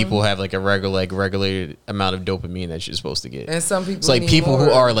 So like people have like a regulated amount of dopamine that you're supposed to get. And some people It's like need people who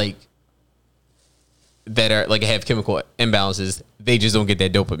more. are like that are like have chemical imbalances, they just don't get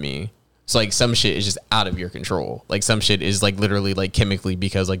that dopamine. So like some shit is just out of your control. Like some shit is like literally like chemically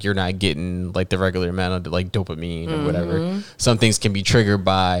because like you're not getting like the regular amount of like dopamine or whatever. Some things can be triggered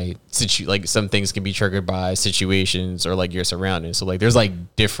by some things can be triggered by situations or like your surroundings. So like there's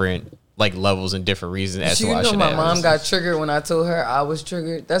like different like levels and different reasons as to You why know shit my happens. mom got triggered when I told her I was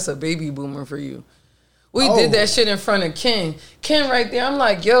triggered. That's a baby boomer for you. We Oh. did that shit in front of Ken. Ken right there. I'm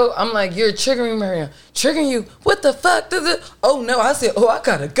like, yo, you're triggering me right now. Triggering you? What the fuck? Oh no, I said, oh, I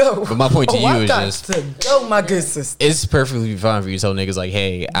gotta go. But my point to you I is got just- to go, my good sister. It's perfectly fine for you to tell niggas like,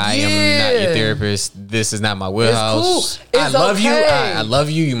 hey, I am not your Yeah. therapist. This is not my wheelhouse. cool. I It's love you. okay. I love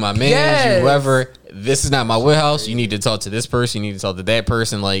you. You my man. Yes. You whoever. This is not my wheelhouse. You need to talk to this person. You need to talk to that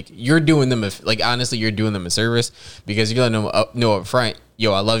person. Like you're doing them. Like honestly, you're doing them a service because you're letting them know up front.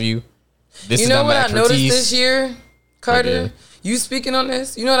 Yo, I love you. This You is know not what my I noticed expertise. this year, Carter? Yeah. You speaking on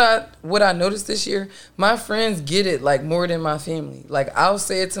this? You know what I noticed this year? My friends get it like more than my family. Like I'll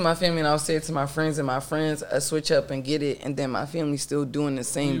say it to my family and I'll say it to my friends, and my friends switch up and get it, and then my family's still doing the Who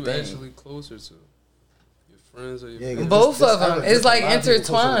same you thing. actually closer to? Your friends or your Yeah, family? Both this of them. era, It's like a lot of people closer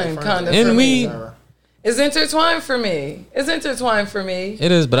to their intertwined, friends kind of. And for we- me. It's intertwined for me. It's intertwined for me.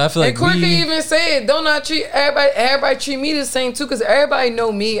 It is, but I feel like And Court can we. even say it. Don't not treat everybody. Everybody treat me the same too, because everybody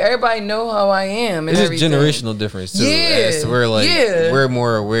know me. Everybody know how I am. And It's just everything. generational difference too. Yeah, As to where like yeah. we're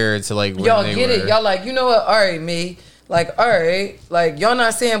more aware to like where Y'all they get were. it. Y'all like, you know what? All right, me. Like, all right. Like, y'all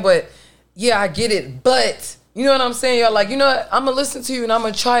not saying, but yeah, I get it. But You know what I'm saying? Y'all like, you know what? I'm gonna listen to you and I'm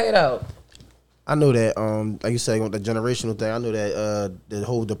gonna try it out. I know that, like you said, with the generational thing, I know that the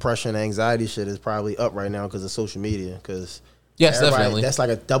whole depression, anxiety shit is probably up right now because of social media. Because Yes, definitely. that's like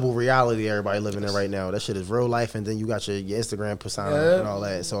a double reality everybody living in right now. That shit is real life, and then you got your Instagram persona and all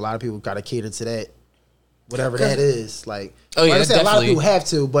that. So a lot of people got to cater to that, whatever that is. Like, Oh, yeah, like I said, a lot of definitely. people have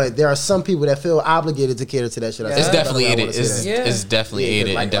to, but there are some people that feel obligated to cater to that shit. It's definitely it. aided. It's definitely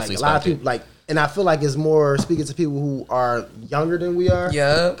aided and definitely a lot of sparked it. people like, and I feel like it's more speaking to people who are younger than we are.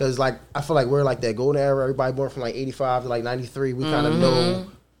 Yeah. Because like I feel like we're like that golden era. Everybody born from like 85 to like 93. We kind of know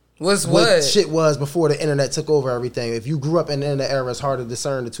What's what what? shit was before the internet took over everything. If you grew up in the internet era, it's hard to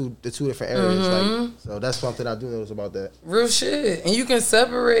discern the two different areas. Like, so that's something I do notice about that. Real shit. And you can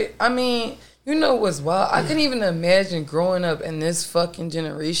separate. I mean, you know what's wild? I couldn't even imagine growing up in this fucking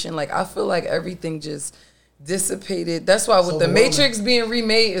generation. Like, I feel like everything just dissipated. That's why with the Matrix being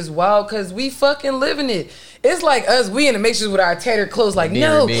remade is wild, because we fucking living it. It's like us, we in the Matrix with our tattered clothes like, Being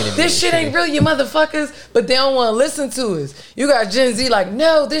no, remade in this shit ain't real, you motherfuckers. But they don't want to listen to us. You got Gen Z like,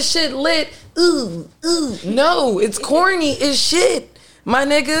 no, this shit lit. Ooh. No, it's corny as shit, my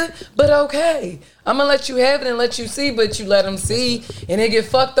nigga. But okay, I'm gonna let you have it and let you see, but you let them see and they get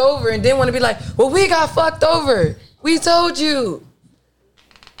fucked over and then want to be like, well, we got fucked over. We told you.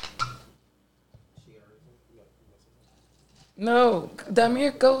 No,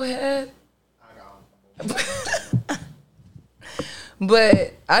 Damir, go ahead.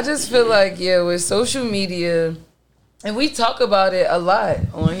 But I just feel like, yeah, with social media, and we talk about it a lot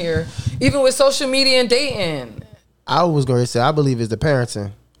on here, even with social media and dating. I was going to say I believe it's the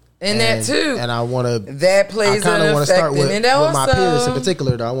parenting. And that too. And I want to. That plays I kind of an want to effect start with, in it with my also. peers in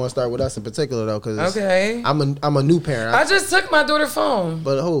particular. Though I want to start with us in particular though, because Okay. I'm a new parent. I just took my daughter's phone.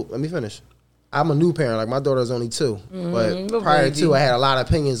 But let me finish. I'm a new parent. Like, my daughter's only 2. But little prior baby. to, I had a lot of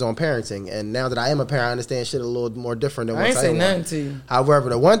opinions on parenting. And now that I am a parent, I understand shit a little more different than I ain't once say was. nothing to you. However,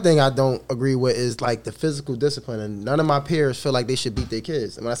 the one thing I don't agree with is, like, the physical discipline. And none of my peers feel like they should beat their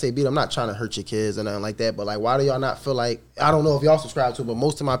kids. And when I say beat, I'm not trying to hurt your kids or nothing like that. But, like, why do y'all not feel like, I don't know if y'all subscribe to it, but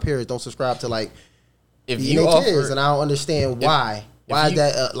most of my peers don't subscribe to, like, If beating you their offer, kids. And I don't understand why. Why is you-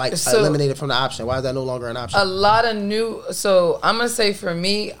 that, So- eliminated from the option? Why is that no longer an option? A lot of new, so I'm gonna say for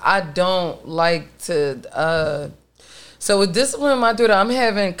me, I don't like to so with discipline my daughter, I'm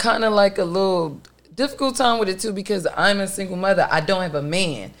having kind of like a little difficult time with it too, because I'm a single mother. I don't have a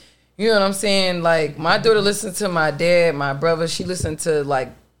man. You know what I'm saying? Like, my daughter listens to my dad, my brother, she listened to like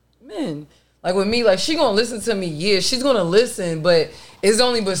men. Like with me, like, she gonna listen to me, yeah, she's gonna listen, but it's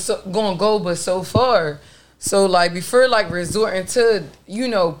only gonna go but so far. So, like, before, like, resorting to, you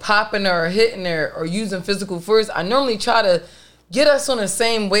know, popping her or hitting her or using physical force, I normally try to get us on the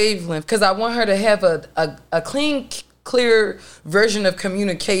same wavelength, because I want her to have a clean, clear version of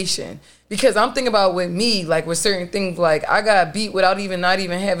communication. Because I'm thinking about with me, like, with certain things, like, I got beat without not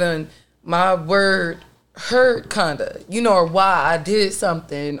even having my word heard, kind of, you know, or why I did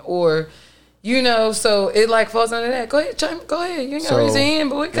something, or... You know, so it like falls under that. Go ahead, go ahead. You ain't got to raise your hand,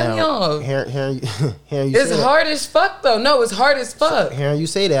 boy. Cut me off. Hearing you It's say that- hard as fuck, though. No, it's hard as fuck. Hearing you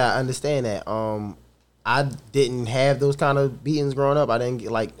say that, I understand that. I didn't have those kind of beatings growing up. I didn't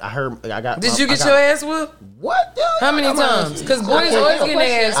get, like, I heard, I got. Did you get I your got- ass whooped? What? Dude? How many times? Because boys always getting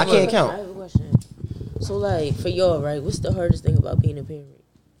their ass I whooped. can't I count. have a question. So, like, for y'all, right, what's the hardest thing about being a parent?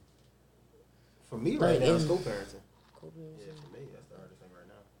 For me right now, it's co-parenting.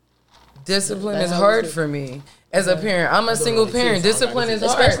 Discipline is hard for me as a parent. I'm a single parent. Discipline is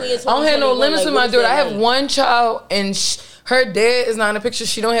hard. Especially in I don't have no 2021, limits like, with my what is daughter. that I have like? one child, and her dad is not in the picture.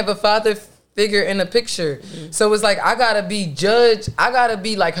 She don't have a father figure in the picture. So it's like, I gotta be judge. I gotta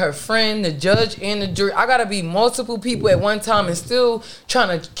be like her friend, the judge, and the jury. I gotta be multiple people at one time and still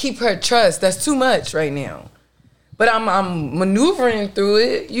trying to keep her trust. That's too much right now. But I'm maneuvering through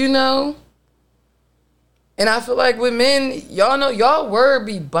it, you know. And I feel like with men, y'all know, y'all word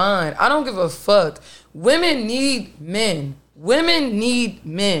be bond. I don't give a fuck. Women need men. Women need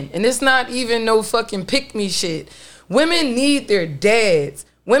men. And it's not even no fucking pick-me shit. Women need their dads.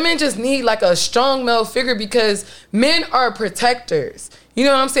 Women just need like a strong male figure, because men are protectors. You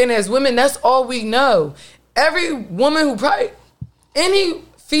know what I'm saying? As women, that's all we know. Every woman who any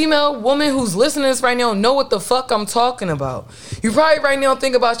female woman who's listening to this right now know what the fuck I'm talking about. You probably right now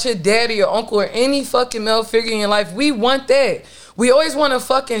think about your daddy or uncle or any fucking male figure in your life. We want that. We always want a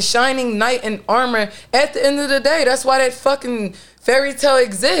fucking shining knight in armor at the end of the day. That's why that fucking fairy tale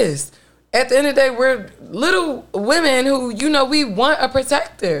exists. At the end of the day, we're little women who, we want a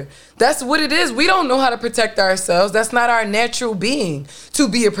protector. That's what it is. We don't know how to protect ourselves. That's not our natural being to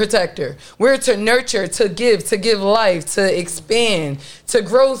be a protector. We're to nurture, to give life, to expand, to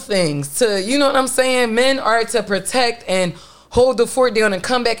grow things, to, you know what I'm saying? Men are to protect and hold the fort down and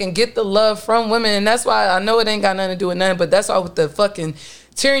come back and get the love from women. And that's why I know it ain't got nothing to do with nothing, but that's why with the fucking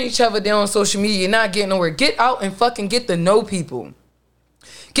tearing each other down on social media, you're not getting nowhere. Get out and fucking get to know people.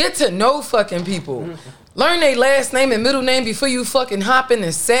 Get to know fucking people. Learn their last name and middle name before you fucking hop in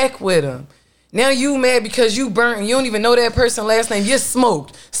the sack with them. Now you mad because you burnt and you don't even know that person's last name. You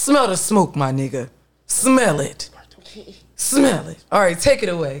smoked. Smell the smoke, my nigga. Smell it. Smell it. All right, take it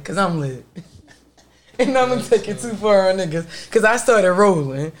away, because I'm lit. And I'm going to take it too far on niggas, because I started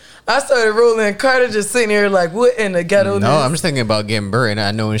rolling. Carter just sitting here like, what in the ghetto? No, I'm just thinking about getting burnt and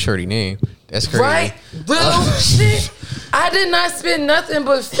not knowing Shorty name. That's crazy. Right? Bullshit. I did not spit nothing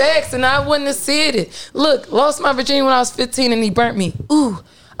but facts, and I wouldn't have said it. Look, lost my virginity when I was 15, and he burnt me. Ooh,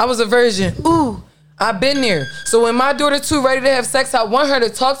 I was a virgin. Ooh, I've been there. So when my daughter too ready to have sex, I want her to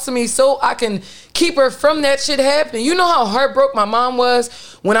talk to me so I can keep her from that shit happening. You know how heartbroken my mom was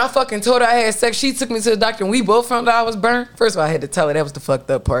when I fucking told her I had sex? She took me to the doctor, and we both found out I was burnt. First of all, I had to tell her that was the fucked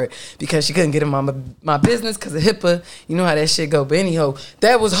up part, because she couldn't get in my business because of HIPAA. You know how that shit go. But anyhow,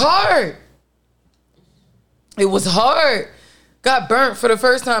 that was hard. It was hard. Got burnt for the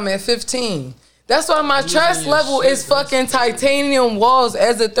first time at 15. That's why my trust level is fucking titanium walls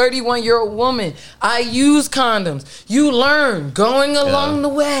as a 31-year-old woman. I use condoms. You learn going along the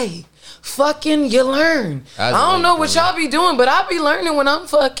way. Fucking, you learn. I don't know what y'all be doing, but I be learning when I'm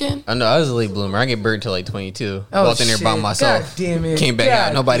fucking. I know, I was a late bloomer. I get burnt till like 22. Walked in there by myself. God damn it. Came back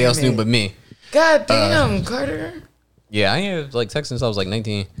out. Nobody else knew but me. God damn, Carter. Yeah, I ain't like texting since I was like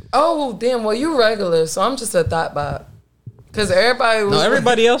 19. Oh, damn. Well, you regular, so I'm just a thought bot. Because everybody was... No,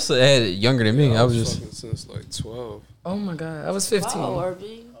 everybody else had younger than me. I was just... Since like 12. Oh, my God. I was 15. Wow,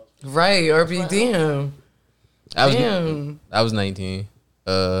 RB. Right, RB. Damn. I was 19.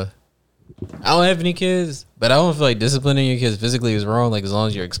 I don't have any kids, but I don't feel like disciplining your kids physically is wrong. Like, as long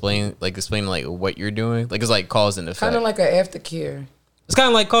as you're explaining like what you're doing. Like, it's like cause and effect. Kind of like an aftercare. It's kind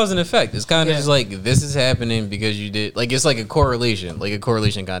of like cause and effect. It's kind of just like, this is happening because you did. Like, it's like a correlation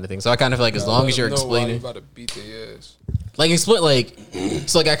kind of thing. So I kind of feel like as long as you're explaining, about to beat their ass. like explain, like,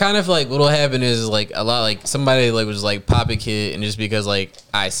 so like I kind of feel like what'll happen is like a lot like somebody like was like pop a kid, and just because like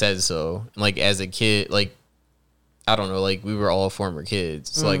I said so, like as a kid, like I don't know, like we were all former kids,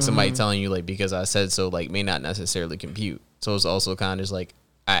 so like somebody telling you like because I said so like may not necessarily compute. So it's also kind of just like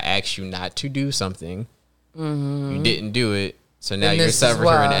I asked you not to do something, you didn't do it. So now you're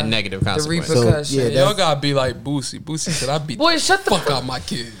suffering a negative consequence. The repercussion. So, Y'all gotta be like Boosie. Boosie said, "I beat Boy, the shut the fuck out my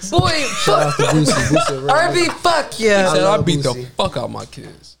kids." Boy, fuck. RB, fuck He yeah. said, "I beat Boosie. the fuck out my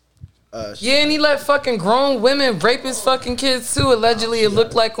kids." Yeah, and he let fucking grown women rape his fucking kids too. Allegedly, it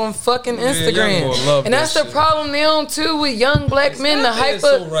looked like on fucking young Instagram. boy love And that's that the shit. problem now too with young black men. The They're hyper.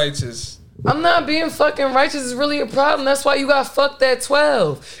 so righteous. I'm not being fucking righteous is really a problem. That's why you got fucked at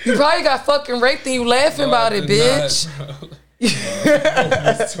 12. You probably got fucking raped and you laughing about it, bitch.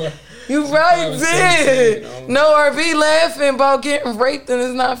 You probably did. No, RV laughing about getting raped and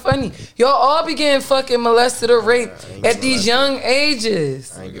it's not funny. Y'all all be getting fucking molested or raped at these young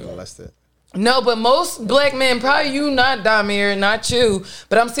ages. I ain't getting molested. No, but most black men, probably you, not Damir, not you,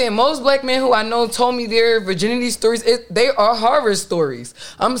 but I'm saying most black men who I know told me their virginity stories, they are horror stories.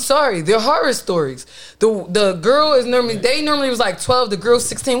 I'm sorry, they're horror stories. The girl is normally was like 12, the girl's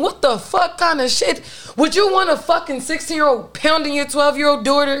 16. What the fuck kind of shit? Would you want a fucking 16-year-old pounding your 12-year-old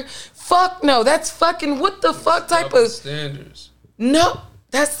daughter? Fuck no, that's fucking what the fuck type of standards? No,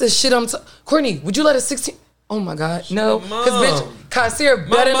 that's the shit Courtney, would you let a 16... Oh my God, no. Because bitch, Kasir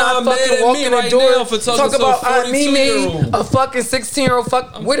better not fucking walk in the door talk about Mimi, a fucking 16-year-old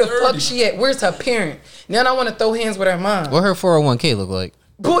fuck. Where the fuck she at? Where's her parent? Now I want to throw hands with her mom. What her 401k look like?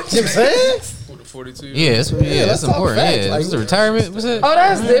 Boy, You know what I'm saying? 42. Yeah, that's let's talk important. facts. Yeah, Like, this is a retirement. What's it? oh,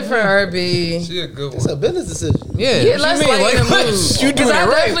 that's different, RB. She a good It's a one. business decision. Yeah, Yeah, what let's you mean? lighten the Like, mood. you doing it I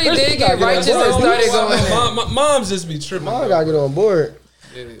right. definitely did gotta get get righteous on and board. started going there. Moms just be tripping. Mom gotta get on board.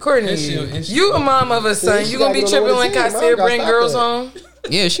 Courtney, you a mom of a son. she You gonna be gotta get on tripping when the team. Mom Kasir gotta bring stop girls that. home?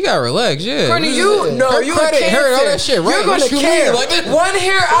 Yeah, she got relaxed. Yeah, Courtney, you No, you credit, a her, all cancer. that shit, right. You're gonna What you care. mean? Like, that- One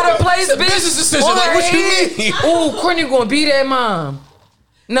hair out of place, bitch. business decision. On Like, her what you head. mean? Ooh, Courtney gonna be that mom.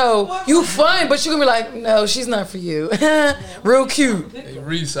 No, you fine, but you gonna be like, no, she's not for you. Real cute. Hey,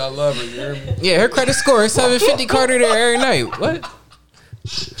 Reese, I love her. You hear me? Yeah, her credit score is 750 Carter there every night. What?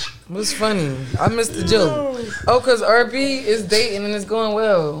 What's funny? I missed the joke. Oh, cause RB is dating and it's going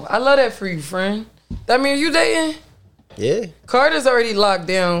well. I love that for you, friend. That mean you dating? Yeah. Carter's already locked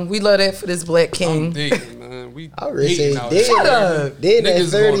down. We love that for this black I'm king. dating, man. We I already say dating out dating. here. up. Dating at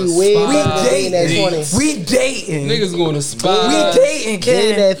Niggas 30 going to way spy. better than dating at 20. We dating. Niggas going to We spy. dating, Ken.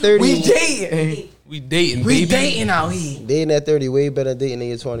 Dating at 30. We dating. We dating, We baby. dating out here. Dating at 30 way better than dating in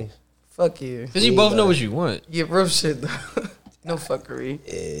your 20s. Fuck you. Because you both know what you want. Yeah, real shit though. No fuckery.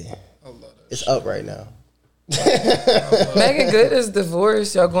 Yeah. I love that. It's up right now. Megan Good is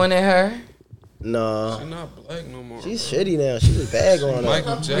divorced. Y'all going at her? No. She's not black no more. She's shitty now. She was bad growing up.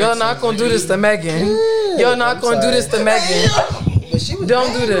 Michael Jackson. Y'all not gonna do this to Megan. Y'all not I'm gonna do sorry. this to Megan. But she was Don't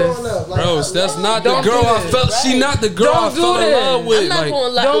bad do this. growing up. Like, Bro, that's not the Don't girl do I this. felt. She not the girl Don't I do fell in this. love with. I'm not Like, gonna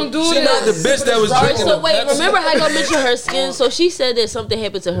lie. Don't do she this. not the bitch that was Alright, drinking. so the wait, Pepsi. remember how y'all mentioned her skin? So she said that something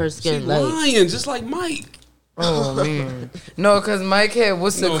happened to her She skin. Like, lying, just like Mike. Oh man. No, cause Mike had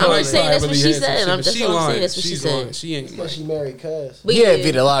what's the No, color? I'm saying that's what she had some said. shit, I'm but just she what I'm saying. lying. That's what she She's said. lying. She ain't Because lying. she married Cuz. But Yeah,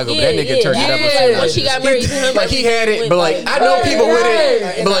 Vitiligo, but that nigga turned it up a few When notches. she got married to him, Like he had it, but like I know people with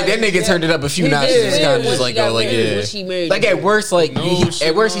it, but like that nigga turned it up a few notches. It's kind of just like when she married like him. at worst, like No at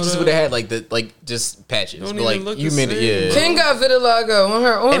shit worst he on just that. would have had like the just patches. Don't But even like look you the meant it, same. yeah. King got vitiligo on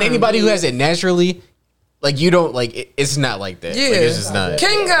her arm. And anybody who has it naturally, like you don't like it's not like that. Yeah, Like, it's just not.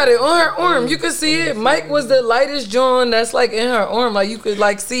 King got it on her arm. You could see it. Mike was the lightest John that's like in her arm. Like you could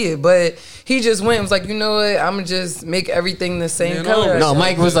like see it, but he just went and was like, you know what? I'm gonna just make everything the same Man, color. No,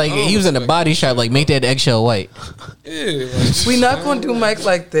 Mike was like he was in the body shop, like make that eggshell white. Yeah, like, We not gonna do Mike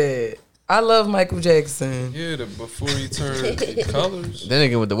like that. I love Michael Jackson. yeah, before he turned colors. That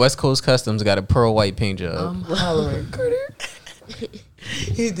nigga with the West Coast Customs got a pearl white paint job. I'm hollering, Carter.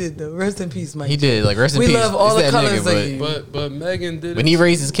 He did though. Rest in peace, Mike. He did like rest in We peace. love all It's the that colors nigga, of but you. But Megan did when it. he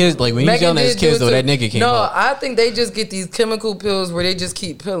raised his kids, like when he was Megan yelling at his did do kids, it though, too. that nigga came No, out. I think they just get these chemical pills where they just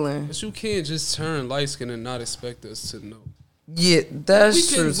keep pilling. But you can't just turn light skin and not expect us to know. Yeah, that's We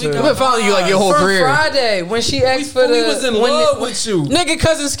can- true we too. can- I've been following you like your whole From career. Friday when she asked for the We was in when love the- with you. Nigga,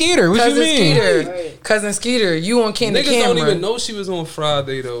 cousin Skeeter. What cousin you mean? Skeeter, cousin Skeeter, you on King the Niggas camera. don't even know she was on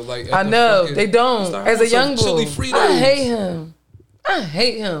Friday though. Like at I the know fucking- they don't. Start As a on some young chili boy, Fritos. I hate him. I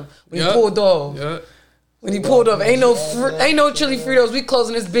hate him when he Yeah. pulled off. Yeah. When he pulled off, ain't no chili Fritos. We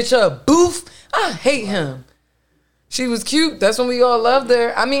closing this bitch up. Boof. I hate him. She was cute. That's when we all loved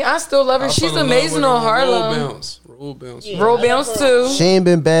her. I mean, I still love her. I She's fell in love amazing with her on Roll Harlem. bounce. Roll bounce. Yeah. Roll bounce too. She ain't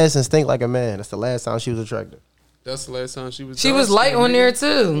been bad since Think Like a Man. That's the last time she was attractive. That's the last time she was. She was light on there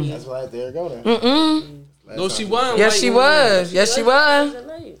too. That's right. There you go then. No, she wasn't. Yes, light she on was. Yes, she was. there.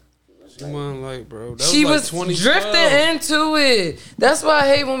 She wasn't light, bro. That She like was 2012. drifting into it. That's why I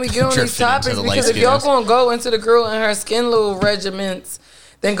hate when we get on these Drifting into topics the because if light y'all skins. gonna go into the girl and her skin little regiments,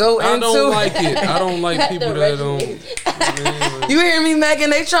 then go I into. don't like it. I don't like Not people the that don't. regimen. Man, like, You hear me,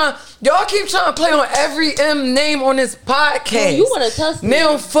 Megan? Y'all keep trying to play on every M name on this podcast. You want to tussle?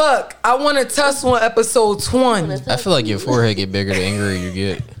 Now, fuck. I want to tussle on episode 20. I feel like your forehead get bigger the angrier you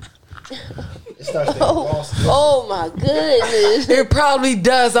get. It starts to Oh my goodness! It probably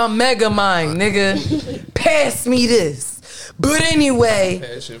does. I'm Mega Mind, nigga. Pass me this. But anyway,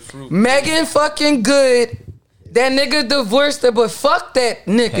 passion fruit. Megan fucking Good. That nigga divorced her, but fuck that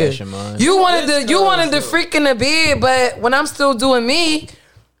nigga. Passion mind. You wanted This you wanted the does, freak in the bed, but when I'm still doing me,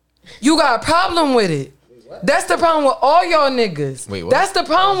 you got a problem with it. That's the problem with all y'all niggas. Wait, what? That's the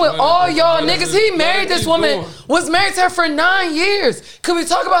problem with all y'all niggas. He married this woman, going. was married to her for 9 years. Could we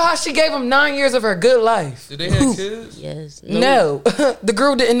talk about how she gave him 9 years of her good life? Did they have kids? Yes. No. The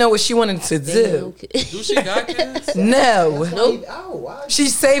girl didn't know what she wanted to do. Do she got kids? No. Nope.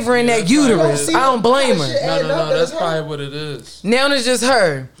 She's savoring that Yeah, uterus. see I don't blame her. No. That's probably what it is. Now it's just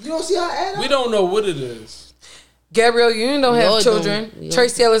her. You don't see how I add up? We don't know what it is. Gabrielle Union don't No, have it children. don't.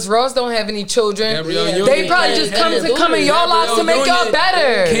 Tracy Ellis Ross don't have any children. Gabrielle Yeah. Union They probably can't just have come kids. in y'all lives to make y'all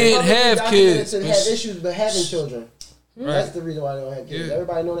better. Can't have kids. And have issues with having children. Right. That's the reason why they don't have kids. Yeah.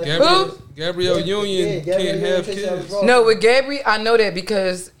 Everybody know that. Gabrielle Union can't have kids. No, with Gabby, I know that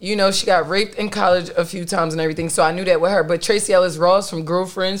because, you know, she got raped in college a few times and everything, so I knew that with her. But Tracy Ellis Ross from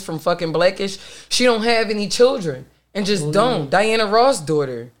Girlfriends, from fucking Blackish, she don't have any children. And just don't. Diana Ross'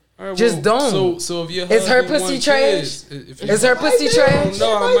 daughter. All right, Just don't. So if your Is her husband pussy want trash? kids, if you- Is her pussy be. trash?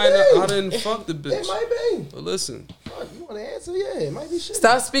 No, I It might might not. be. I didn't fuck the It bitch. might be. But listen, Fuck, you want to answer? Yeah, it might be shit.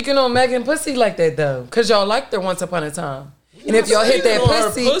 Stop speaking on Megan pussy like that, though. Because y'all liked her once upon a time. And if y'all hit that Speaking on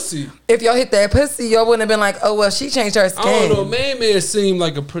her pussy, if y'all hit that pussy, y'all wouldn't have been like, oh, well, she changed her I don't know. skin. Man seemed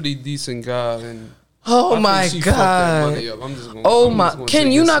like a pretty decent guy, and Oh, I think my she fucked that money God. up. I'm just gonna, Oh, I'm my. just gonna Ken,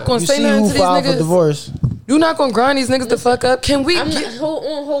 take you this not out. going to You say see nothing who to these filed for niggas? divorce? You not going to grind these niggas the fuck up? Can we I'm get... not, hold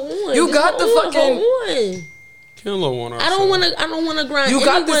on. You got the Hold fucking- on. Killing one. I don't want to grind. You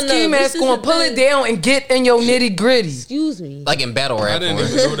got the anyone ski up. mask This is on. the Pull thing. it down and get in your nitty gritty. Excuse me. Like in battle I rap. didn't porn.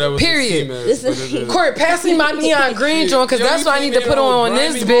 even know that was Period. a ski mask, This but is- it is. Court, pass me my neon green joint because Yo, that's you what I came need to in put on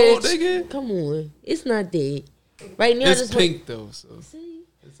this grimy mode, bitch. nigga? Come on. It's not that. Right now, I It's just pink though, so See?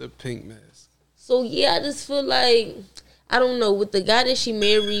 it's a pink mask. So yeah, I just feel like I don't know with the guy that she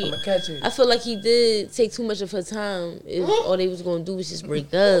married. I'ma catch it. I feel like he did take too much of her time. If all they was gonna do was just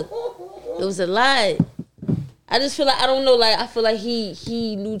break up, it was a lot. I just feel like I don't know. Like I feel like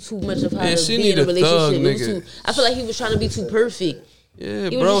he knew too much of how Man, to she be need in a a thug, relationship. It was nigga. I feel like he was trying to be too perfect. Yeah,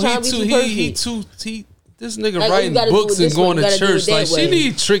 He was bro, just trying to be this nigga Like, writing you gotta do books it and this going way, to you gotta do church. it Like that she way.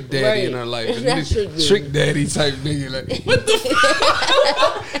 need trick daddy in Right. her life. Not trick daddy. Trick daddy type nigga. Like what the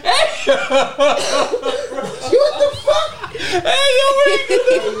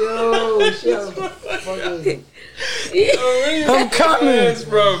I'm coming.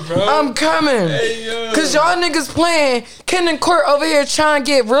 bro? I'm coming. Cause y'all niggas playing. Ken and Court over here trying to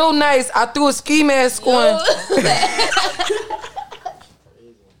get real nice. I threw a ski mask on.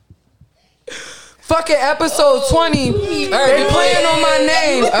 Fucking episode 20. They playing on my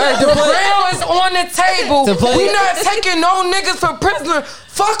name. The ground is on the table. We not taking no niggas for prisoner.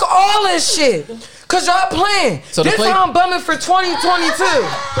 Fuck all this shit. Cause y'all playing. So to This play- how I'm bumming for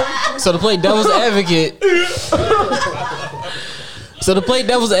 2022. So to play devil's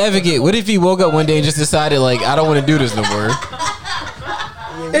advocate. What if he woke up one day and just decided like I don't want to do this no more?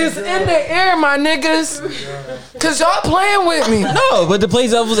 It's in the air, my niggas. Cause y'all playing with me. No, but to play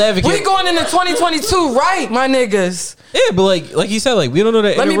devil's advocate. We going into 2022 right, my niggas. Yeah, but like you said, like we don't know the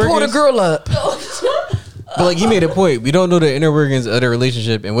Let inner me pull the workings. girl up. But like you made a point, we don't know the inner workings of the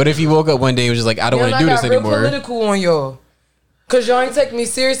relationship. And what if he woke up one day and was just like, I don't want to do this real anymore? political on y'all. Cause y'all ain't take me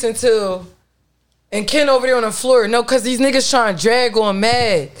serious until and Ken over there on the floor. No, cause these niggas trying to drag on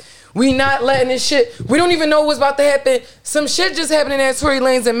Mag. We not letting this shit. We don't even know what's about to happen. Some shit just happening at Tory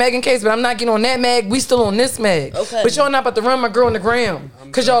Lanez and Megan case, but I'm not getting on that Mag. We still on this Mag. Okay. But y'all not about to run my girl on the ground.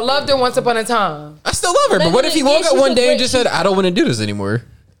 Cause y'all loved her once upon a time. I still love her, but what if he woke up one day and just said, I don't want to do this anymore?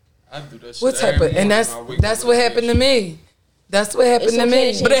 I do that shit What type every of? And morning when I wake that's up what like happened that to me. That's what happened It's to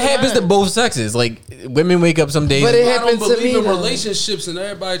okay me. to But it happens to both sexes. Like women wake up some days. But it I happened don't to believe me, in though. relationships and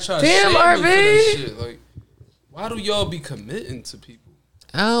everybody try to Damn, shame me for RB. that shit. Like, why do y'all be committing to people?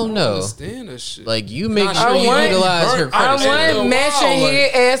 I don't I know. understand that shit. Like you make Not sure I you want- utilize her I I credit. want- want matching Wow,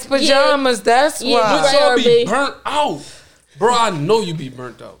 hair ass pajamas. That's Yeah, why. you right. y'all be RB. burnt out, bro. I know you be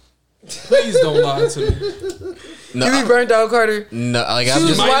burnt out. Please don't lie to me. No, You be burnt out, Carter. no, like I'm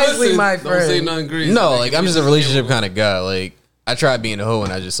Choose just wisely, my Don't say friend. nothing greasy. no, like I'm just a relationship kind of guy. Like I tried being a hoe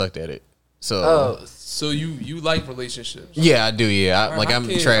and I just sucked at it. So Oh. So you like relationships? yeah, I do. Yeah, Alright, I I'm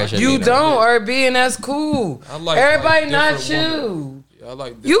can't- trash. At You being a- don't, RB, and that's cool. I like Everybody like not different you. women. Yeah, I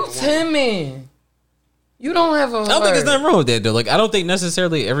like You different women. timid. You don't have a heart. I don't think there's nothing wrong with that though. Like I don't think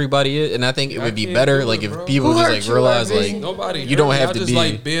necessarily everybody is, and I think it I would be can't better do like it, if bro. people Who just hurt like you, realize RB? like Nobody. you don't hurt me. have I to just be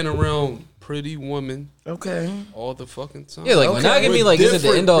like being around pretty women Okay. all the fucking time. yeah. Like Okay. monogamy With like isn't the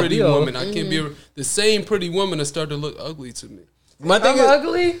different end all pretty be all. women. I can't be the same pretty woman that start to look ugly to me. My thing I'm is,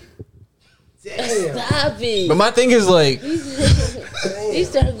 ugly. Stop it. but my thing is like, He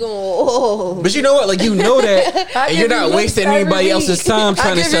started going, oh. but you know what? Like you know that, I and you're give you not looks wasting every anybody week. else's time I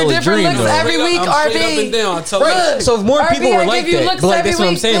trying to give you sell a different dream looks though. every week, I'm straight RB. up and down. I tell Bruh. you. So if more RB, people I were give like you that, looks but like every that's what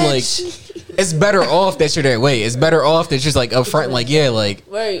I'm week, saying. bitch. Like it's better off that you're that way. It's better off that you're just like upfront. Like yeah, like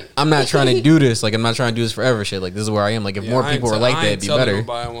Right. I'm not trying to do this. Like I'm not trying to do this forever. Shit. Like this is where I am. Like if more people were like that, it'd be better.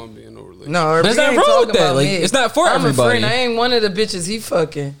 Nobody I want to be in no relationship. No, RB There's nothing ain't wrong with talking that. about Like, me. it's not for I'm everybody. A friend. I ain't one of the bitches he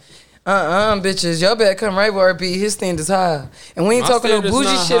fucking. Bitches, y'all better come right with RB. His standards high, and we ain't My talking no standards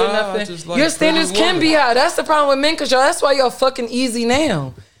bougie not shit or high, I nothing. just like Your standards pretty can be high. That's the problem with men, cause y'all. That's why y'all fucking easy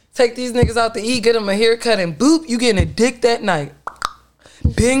now. Take these niggas out to eat, get them a haircut, and boop, you getting a dick that night.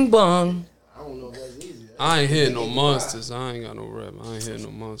 Bing bong. I ain't hitting no monsters. I ain't got no rep. I ain't hitting no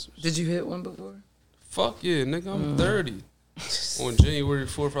monsters. Did you hit one before? Fuck yeah, nigga. I'm 30. On January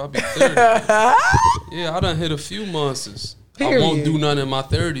 4th, I'll be 30. Yeah, I done hit a few monsters. I won't Period. do none in my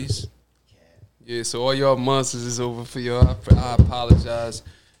 30s. Yeah, so all y'all monsters is over for y'all. I apologize.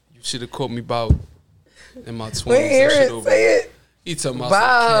 You should have caught me about in my 20s. We ain't hear That shit it. over. Say it. He talking about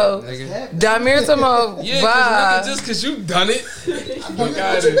Wow. some cat, nigga. Damir talking about Yeah, bye. cause nigga, just cause you done it. Fuck What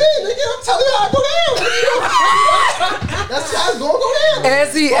outta you here. mean, nigga? I'm telling you how I go down. That's how it's gonna go down.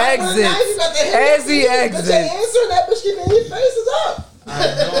 As he exits. As he But your exits. answer and that bitch keep in your face is up. I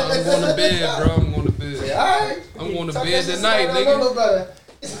know, I'm going to bed, bro. I'm going to bed. All right. I'm going to Talk bed that shit tonight, smart, I know nigga. no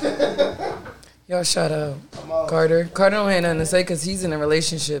better. Y'all shut up. Carter don't have nothing to say because he's in a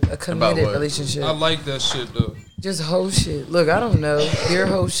relationship, a committed what? relationship. I like that shit though. Just hoe shit. Look, I don't know. Dear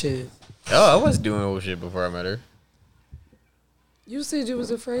hoe shit. Oh, I was doing old shit before I met her. You said you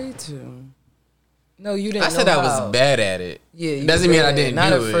was afraid to. No, you didn't. I said know I how. was bad at it. Yeah, you doesn't were mean I bad. didn't Not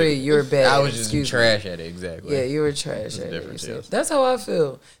do afraid. it. You're bad. I was just Excuse me. trash at it. Exactly. Yeah, you were trash at it. difference, You said. yes. That's how I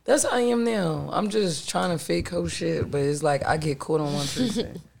feel. That's how I am now. I'm just trying to fake whole shit, but it's like I get caught on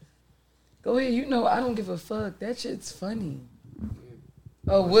 1%. Go ahead. You know I don't give a fuck. That shit's funny.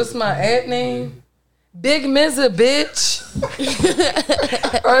 Oh, what's my ad name? Big Mizza, bitch.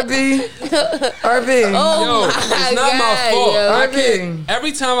 RB. RB. Oh Yo, my it's not my God, fault. yo. I RB. can't.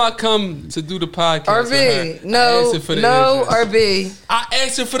 Every time I come to do the podcast, with RB. her, I No, ask her for the no, address. RB. I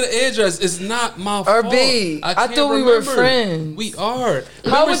asked her for the address. It's not my fault. RB, I can't thought we were remember. friends. We are.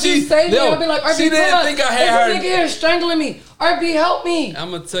 How would you say that? I'd be like, RB, she didn't come think on. I There's a had nigga her. here strangling me. RB, help me.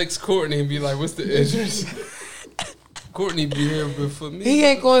 I'm gonna text Courtney and be like, "What's the address?" Courtney be here before me. He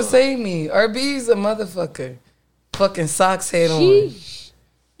ain't gonna save me. RB's a motherfucker. Fucking socks head on.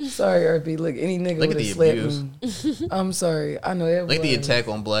 Sorry, RB. Look, any nigga Look at would the have slapped abuse. me. I'm sorry. I know that. Like the was. attack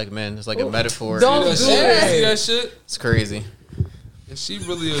on black men. It's like a metaphor. Don't See do that that. shit? See that shit? It's crazy. And she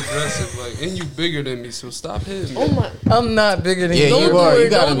really aggressive, like, and you bigger than me, so stop hitting me. Oh my. I'm not bigger than Yeah, you. Don't you do are. it, You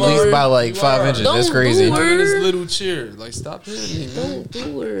got don't him at do least it. by like You 5 are. inches. Don't That's do crazy. it. I'm in this little chair. Like, stop hitting me, man. Don't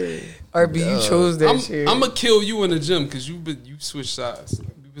do it. RB, you chose that shit. I'm gonna kill you in the gym because you switched sides. Like,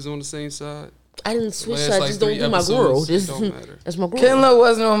 we was on the same side. I didn't switch Last, sides. like, Just don't 3 do my girl. episodes, This, don't matter. that's my girl. Kenla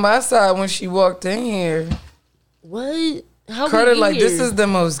wasn't on my side when she walked in here. What? How Carter, we get like, here? this is the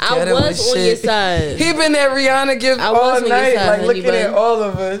most I ghetto was on shit. your side. He been at Rihanna gift I all was on your night, side, like honey looking bun. at all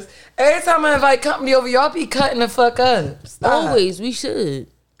of us. Every time I invite company over, y'all be cutting the fuck up. Stop. Always, we should.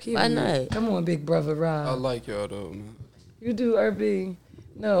 Period. Why not? Come on, big brother I Rob. like y'all though, man. You do, RB.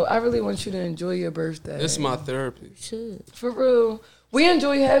 No, I really want you to enjoy your birthday. It's my therapy. Should. For real. We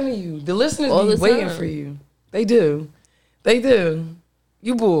enjoy having you. The listeners All be the waiting time. for you. They do. They do.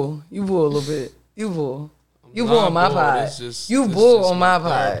 You bull. You bull a little bit. You bull. You bull on my pod. You bull on my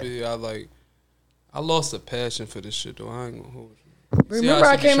pod. therapy. I lost a passion for this shit though. I ain't gonna hold you. Remember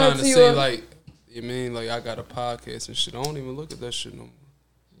I came up to you. say like, you mean like I got a podcast and shit. I don't even look at that shit no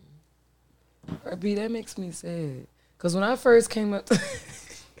more. RB, that makes me sad. Cause when I first came up,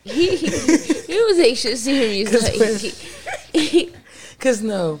 He was ain't shit serious. Like, cause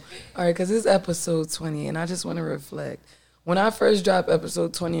no, all right, cause it's episode 20, and I just want to reflect. When I first dropped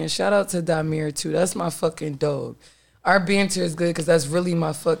episode 20, and shout out to Damir too. That's my fucking dog. Our banter is good, cause that's really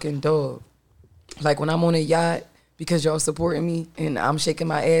my fucking dog. Like when I'm on a yacht, because y'all supporting me, and I'm shaking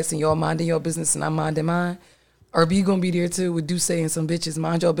my ass, and y'all minding your business, and I'm minding mine. RB gonna be there too with Duce and some bitches.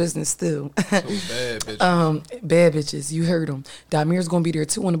 Mind your business still. So bad, bitch. Bad bitches. You heard them. Damir's gonna be there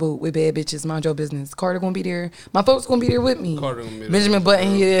too on the boat with bad bitches. Mind your business. Carter gonna be there. My folks gonna be there with me. Carter gonna be there. Benjamin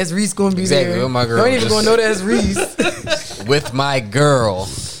Button here as Reese gonna be Exactly, there. with my girl. Don't even Just- gonna know that's Reese With my girl.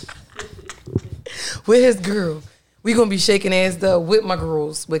 with his girl. We gonna be shaking ass though with my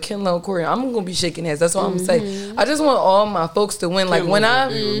girls, with Kenlo and Corey. I'm gonna be shaking ass. That's all I'm gonna say. I just want all my folks to win. Like when I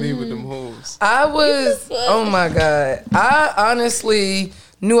Be with me with them hoes. I was, oh my God. I honestly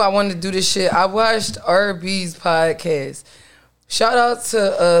knew I wanted to do this shit. I watched RB's podcast. Shout out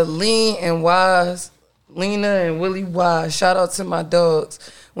to Lean and Wise, Lena and Willie Wise. Shout out to my dogs.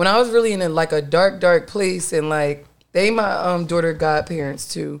 When I was really in a dark place, and like they my daughter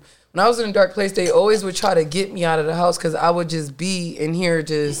godparents too. When I was in a dark place, they always would try to get me out of the house because I would just be in here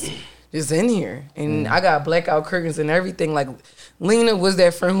just in here. And I got blackout curtains and everything. Like, Lena was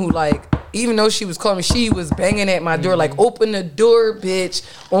that friend who, like, even though she was calling me, she was banging at my door, like, open the door, bitch,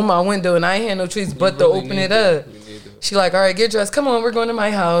 on my window. And I ain't had no choice but to really open need it that. up. You need that. She like, all right, get dressed. Come on, we're going to my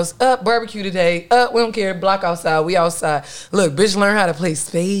house. Up, barbecue today. Up, we don't care. Block outside. We outside. Look, bitch, learn how to play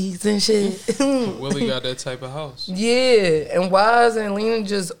spades and shit. Willie got that type of house. Yeah, and Wise and Lena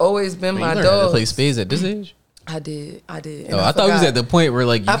just always been You my learned how to dogs. play spades at this age? I did. And Oh, I thought we was forgot. at the point where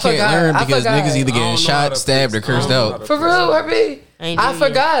like you I can't forgot. learn I because forgot. niggas either I don't getting know how shot, to stabbed, play- or cursed I don't know how out. to For real, RB. ain't I do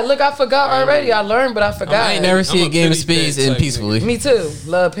forgot. Look, I forgot already. I learned, but I forgot. I ain't never seen I'm a a game of penny spades pad end type peacefully. Me too.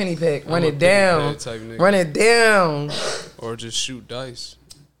 Love penny pack. Run I'm a it penny down. pad type nigga. Run it down. Or just shoot dice.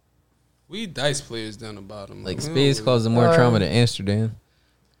 We dice players down the bottom. Like we don't spades really- causing more trauma than Amsterdam.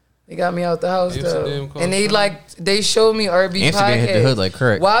 They got me out the house Amsterdam though, called and they trauma. they showed me RB Amsterdam podcast. hit the hood like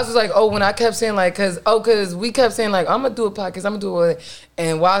crack. Waz was like, oh, when I kept saying like, cause we kept saying like, I'm gonna do a podcast, I'm gonna do it,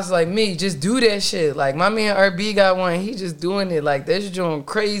 and Waz was like, me, just do that shit. Like my man RB got one, he just doing it like that's doing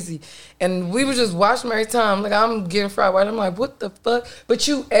crazy, and we was just watching him every time. Like I'm getting fried white. I'm like, what the fuck? But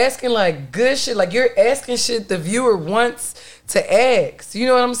you asking like good shit, like you're asking shit the viewer wants to ask. You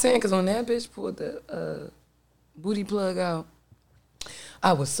know what I'm saying? Cause when that bitch pulled the booty plug out,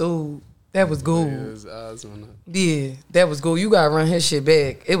 I was sold. That was gold. Yeah, his eyes on that. Yeah, that was gold. You gotta run his shit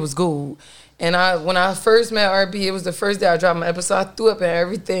back. It was gold. And when I first met RB, it was the first day I dropped my episode. I threw up and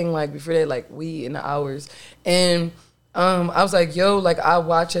everything, like, before that, like, weed in the hours. And I was like, yo, like, I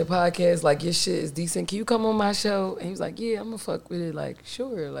watch a podcast, like, your shit is decent. Can you come on my show? And he was like, yeah, I'm gonna fuck with it. Like,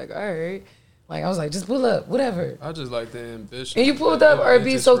 sure. Like, all right. Like, I was like, just pull up, whatever. I just like the ambition. And you pulled up,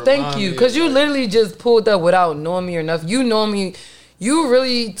 RB, so thank you. Because you literally just pulled up without knowing me or nothing. You know me. You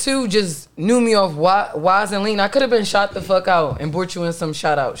really, too, just knew me off Wise and Lean. I could have been shot the fuck out and brought you in some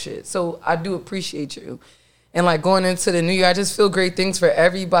shout-out shit. So I do appreciate you. And, like, going into the new year, I just feel great things for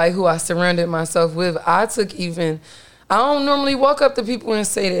everybody who I surrounded myself with. I don't normally walk up to people and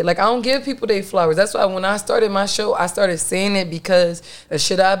say that. Like, I don't give people their flowers. That's why when I started my show, I started saying it because the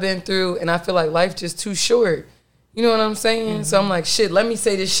shit I've been through, and I feel like life just too short. You know what I'm saying? Mm-hmm. So I'm like, shit, let me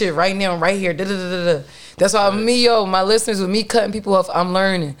say this shit right now, right here. Da-da-da-da-da. That's why my listeners, with me cutting people off, I'm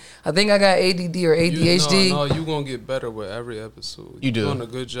learning. I think I got ADD or ADHD. No, you going to get better with every episode. You do. You're doing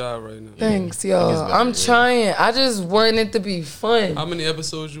a good job right now. Thanks, y'all. I'm trying. I just want it to be fun. How many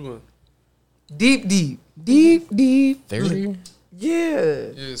episodes you in? Deep. 30? Yeah.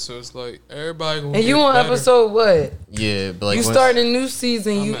 Yeah, so it's like everybody gonna And you get on better. episode what? Yeah, but like you started a new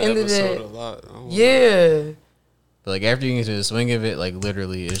season. I'm You an ended episode it. a lot. I don't know. Yeah. But like after you get to the swing of it, like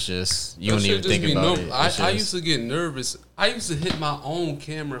literally, it's just you That don't shit even just think be about normal. it. I It's just- used to get nervous. I used to hit my own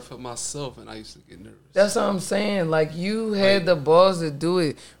camera for myself, and I used to get nervous. That's what I'm saying. Like, you had the balls to do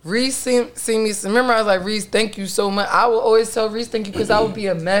it. Reese see me. Remember, I was like, Reese, thank you so much. I will always tell Reese thank you because I would be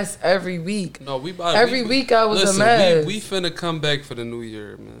a mess every week. No, we about Every week I was a mess. We finna come back for the new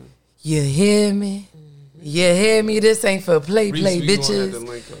year, man. You hear me? You hear me? This ain't for play, Reese, play, we gonna have to bitches.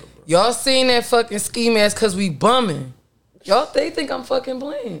 link up, bro. Y'all seen that fucking ski mask because we bumming. They think I'm fucking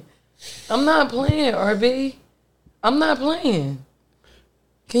playing. I'm not playing, RB. I'm not playing.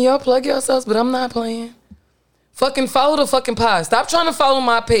 Can y'all plug yourselves? But I'm not playing. Fucking follow the fucking pod. Stop trying to follow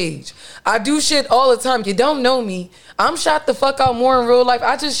my page. I do shit all the time. You don't know me. I'm shot the fuck out more in real life.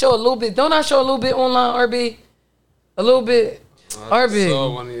 I just show a little bit. Don't I show a little bit online, RB? A little bit. I RB.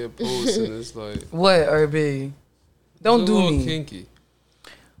 saw one of your posts, and it's like What, RB? Don't it's a do little me. kinky.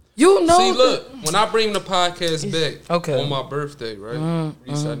 You know. See, look, when I bring the podcast back Okay. on my birthday, right?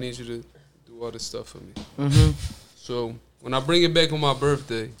 Reese, I need you to do all this stuff for me. Mm-hmm. So when I bring it back on my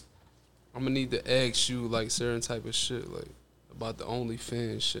birthday, I'm gonna need to ask you like certain type of shit, like about the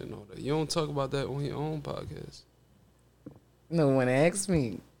OnlyFans shit and all that. You don't talk about that on your own podcast. No one asked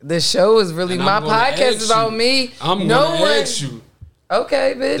me. The show is really And my I'm gonna podcast ask is about you. me. I'm no gonna one. ask you.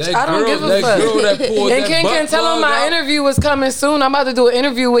 Okay, bitch. That I don't girl- give a that fuck. girl that pulled And that Ken butt can tell him plug my out. interview was coming soon. I'm about to do an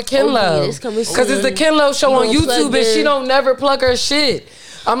interview with Ken Oh, yeah, Lo. it's coming Because it's the soon. Ken Lo show You on gonna YouTube plug and she in. don't never plug her shit.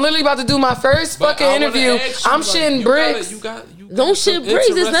 I'm literally about to do my first But fucking I wanna interview. ask you, I'm like, shitting you bricks. got Don't some shit bricks.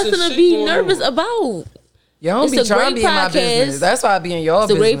 There's interesting nothing to shit be going nervous on. about. Y'all don't It's be a trying to great be in my podcast. business. That's why I be in y'all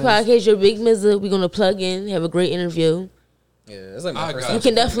It's a great business. podcast. You're Big Mizza. We're gonna plug in, have a great interview. Yeah, it's like I my first got time You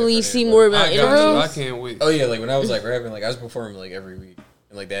can performing definitely in front of see everybody. more about I got you. interviews. I can't wait. Oh yeah, like when I was like rapping, like I was performing like every week,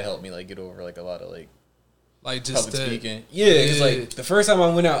 and like that helped me like get over like a lot of like Like just public that. speaking. Yeah, because like the first time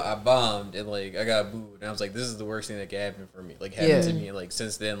I went out, I bombed and like I got booed, and I was like, this is the worst thing that could happen for me, like happened to me, and like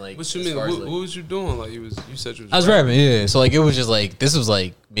since then, like What you as mean? far as, What, like- what was you doing? Like you said you was. I was rapping, yeah. So like it was just like this was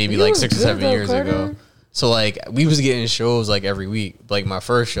like maybe You like was 6 or good 7 though, years Carter. ago. So like we was getting shows like every week. Like my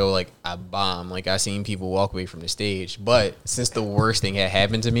first show, like I bombed. Like I seen people walk away from the stage. But since the worst thing had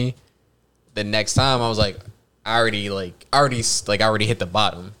happened to me, the next time I was like, I already hit the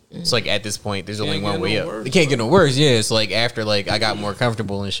bottom. So like at this point, there's only Can't one get way no up. worse, It can't get no worse. Yeah. So like after like I got more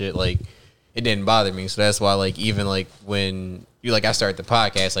comfortable and shit, like it didn't bother me. So that's why like even like when you like I started the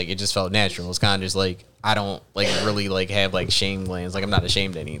podcast, like it just felt natural. It's kind of just like I don't like really like have like shame glands. Like I'm not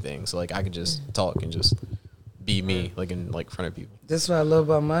ashamed of anything. So like I could just talk and just be me like in like front of people. That's what I love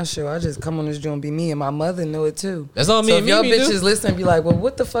about my show. I just come on this joint and be me, and my mother know it too. That's all me So and if y'all Mimi do. bitches listen and be like, well,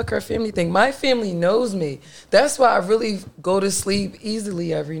 what the fuck her family think? My family knows me. That's why I really go to sleep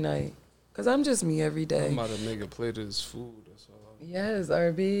easily every night. Because I'm just me every I'm day. about to make a plate of this food. That's all. Yes,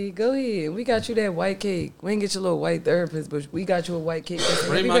 RB. Go ahead. We got you that white cake. We didn't get you a little white therapist, but we got you a white cake.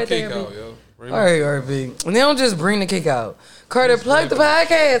 Bring Happy my birthday, cake RB. out, yo. Bring All my- right, RB. And they don't just bring the cake out. Carter, plug the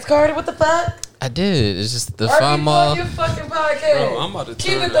podcast. Carter, what the fuck? I did. It's just the RB, fun plug your fucking podcast. Bro, I'm about to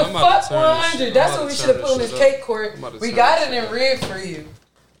Keep turn it it- the I'm about to fuck turn this 100. shit- That's I'm what about we to should have turn put on this this shit cake court. I'm about to We turn got this it in shit red for you.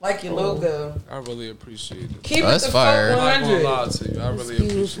 Like your logo. I really appreciate it. Keep Oh, it that's the fire. fuck I'm not gonna 100. lie to you. I really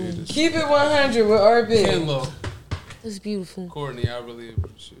appreciate it. Keep it 100 with RB. Ken Lo, It's beautiful. Courtney, I really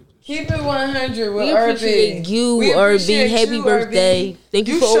appreciate it. Keep it 100 with We RB. appreciate you, We RB. appreciate Happy you, birthday. RB. Thank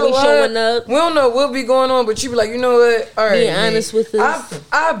you for always show showing up. We don't know what be going on, but you be like, you know what? All right, Being man. honest with us.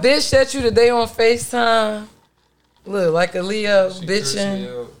 I bitched at you today on FaceTime. Look, like a Leo She cursed me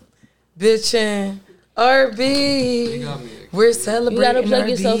bitching. out. bitchin'. RB. got me. We're celebrating. You gotta plug RB.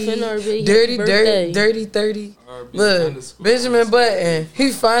 yourself in, RB. Dirty, Happy birthday. dirty 30. RB Look, underscore Benjamin underscore. Button.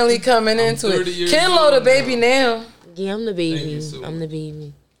 He finally coming into 30 it. years Kenlo old the baby now. now. Yeah, I'm the Thank baby. you so I'm the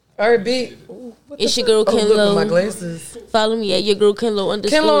baby. RB. Ooh, what the It's your girl fuck? Oh, look at my Kenlo. glasses. Follow me at your girl Kenlo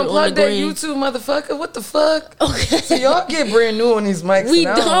underscore Kenlo, on the unplug that gram. YouTube, motherfucker. What the fuck? Okay. So y'all get brand new on these mics. We and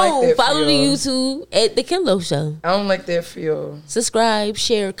I don't. like that for Follow the y'all. YouTube at the Kenlo Show. I don't like that for y'all. Subscribe,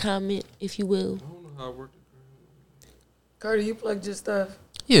 share, comment, if you will. I don't know how it worked. Carter, you plugged your stuff.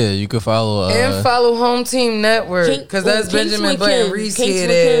 Yeah, you could follow. And follow Home Team Network. Because that's Benjamin Button, Reese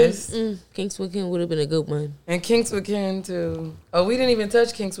head ass. Kinks with Ken would have been a good one. And Kinks with Ken, too. Oh, we didn't even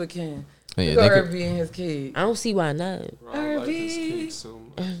touch Kinks with Ken. Yeah, Look they at could- RB and his kid. I don't see why not. Bro, I like this RB. cake so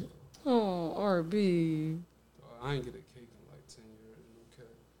much. Oh, RB. I ain't get a cake in like 10 years.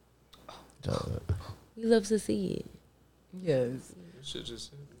 Okay. We love to see it. Yes. This shit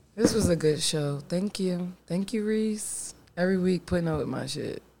just hit me. This was a good show. Thank you. Thank you, Reese. Every week putting up with my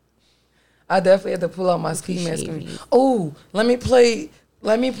shit. I definitely had to pull out my ski mask. Appreciate it. Oh, let me play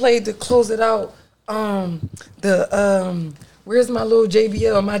to close it out. Where's my little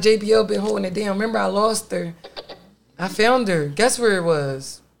JBL? My JBL been holding it down. Remember I lost her. I found her. Guess where it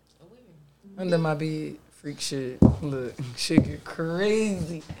was? Under my bed. Freak shit. Look, shit get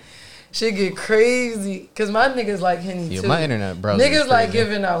crazy. Shit get crazy. Cause my niggas like Henny Yo, too. my internet browser. Niggas is like crazy.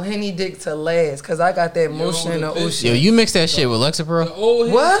 giving out Henny dick to last. Cause I got that motion in the the bitch. ocean. Yo, you mix that shit with Lexapro? Oh,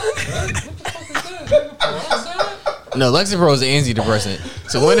 What? No, Lexapro is an antidepressant.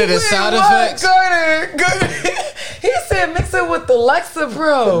 So one of the Wait, side what? effects. Carter. He said mix it with the Lexa,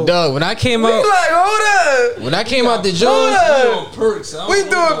 bro. Dog, when I came We out, like, hold up. when I came out the Hold joint, up. perks. I don't We know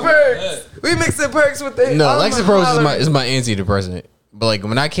doing about perks. We mixing perks with the. no, oh, Lexapro hollering. is my antidepressant. But like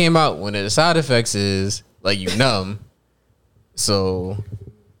when I came out, one of the side effects is like you numb. So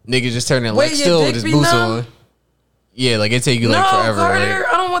niggas just turning Wait, like your still dick with his be boots numb? on. Yeah, like it take you No, like forever. Carter, Right?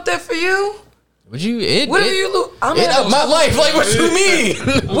 I don't want that for you. Would you? It, What it, if you lose? I'm it having up my life. Like what you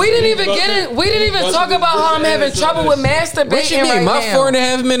mean? We didn't even get it. We didn't even talk about how I'm having trouble with masturbation What you mean? right My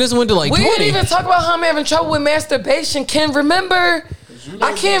now. 4.5 minutes went to like We 20. didn't even talk about how I'm having trouble with masturbation. Ken, remember?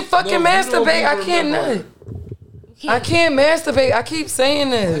 I can't fucking masturbate. I can't nut. I can't masturbate. I keep saying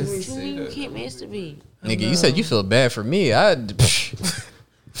this. You can't masturbate. Nigga, you said you feel bad for me. I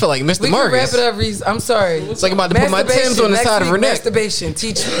feel like Mr. We can wrap Marcus. it up, Reese. I'm sorry. It's like I'm about to put my Masturbation. Timbs on the Next side of week, her neck. Masturbation.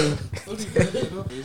 Teach me.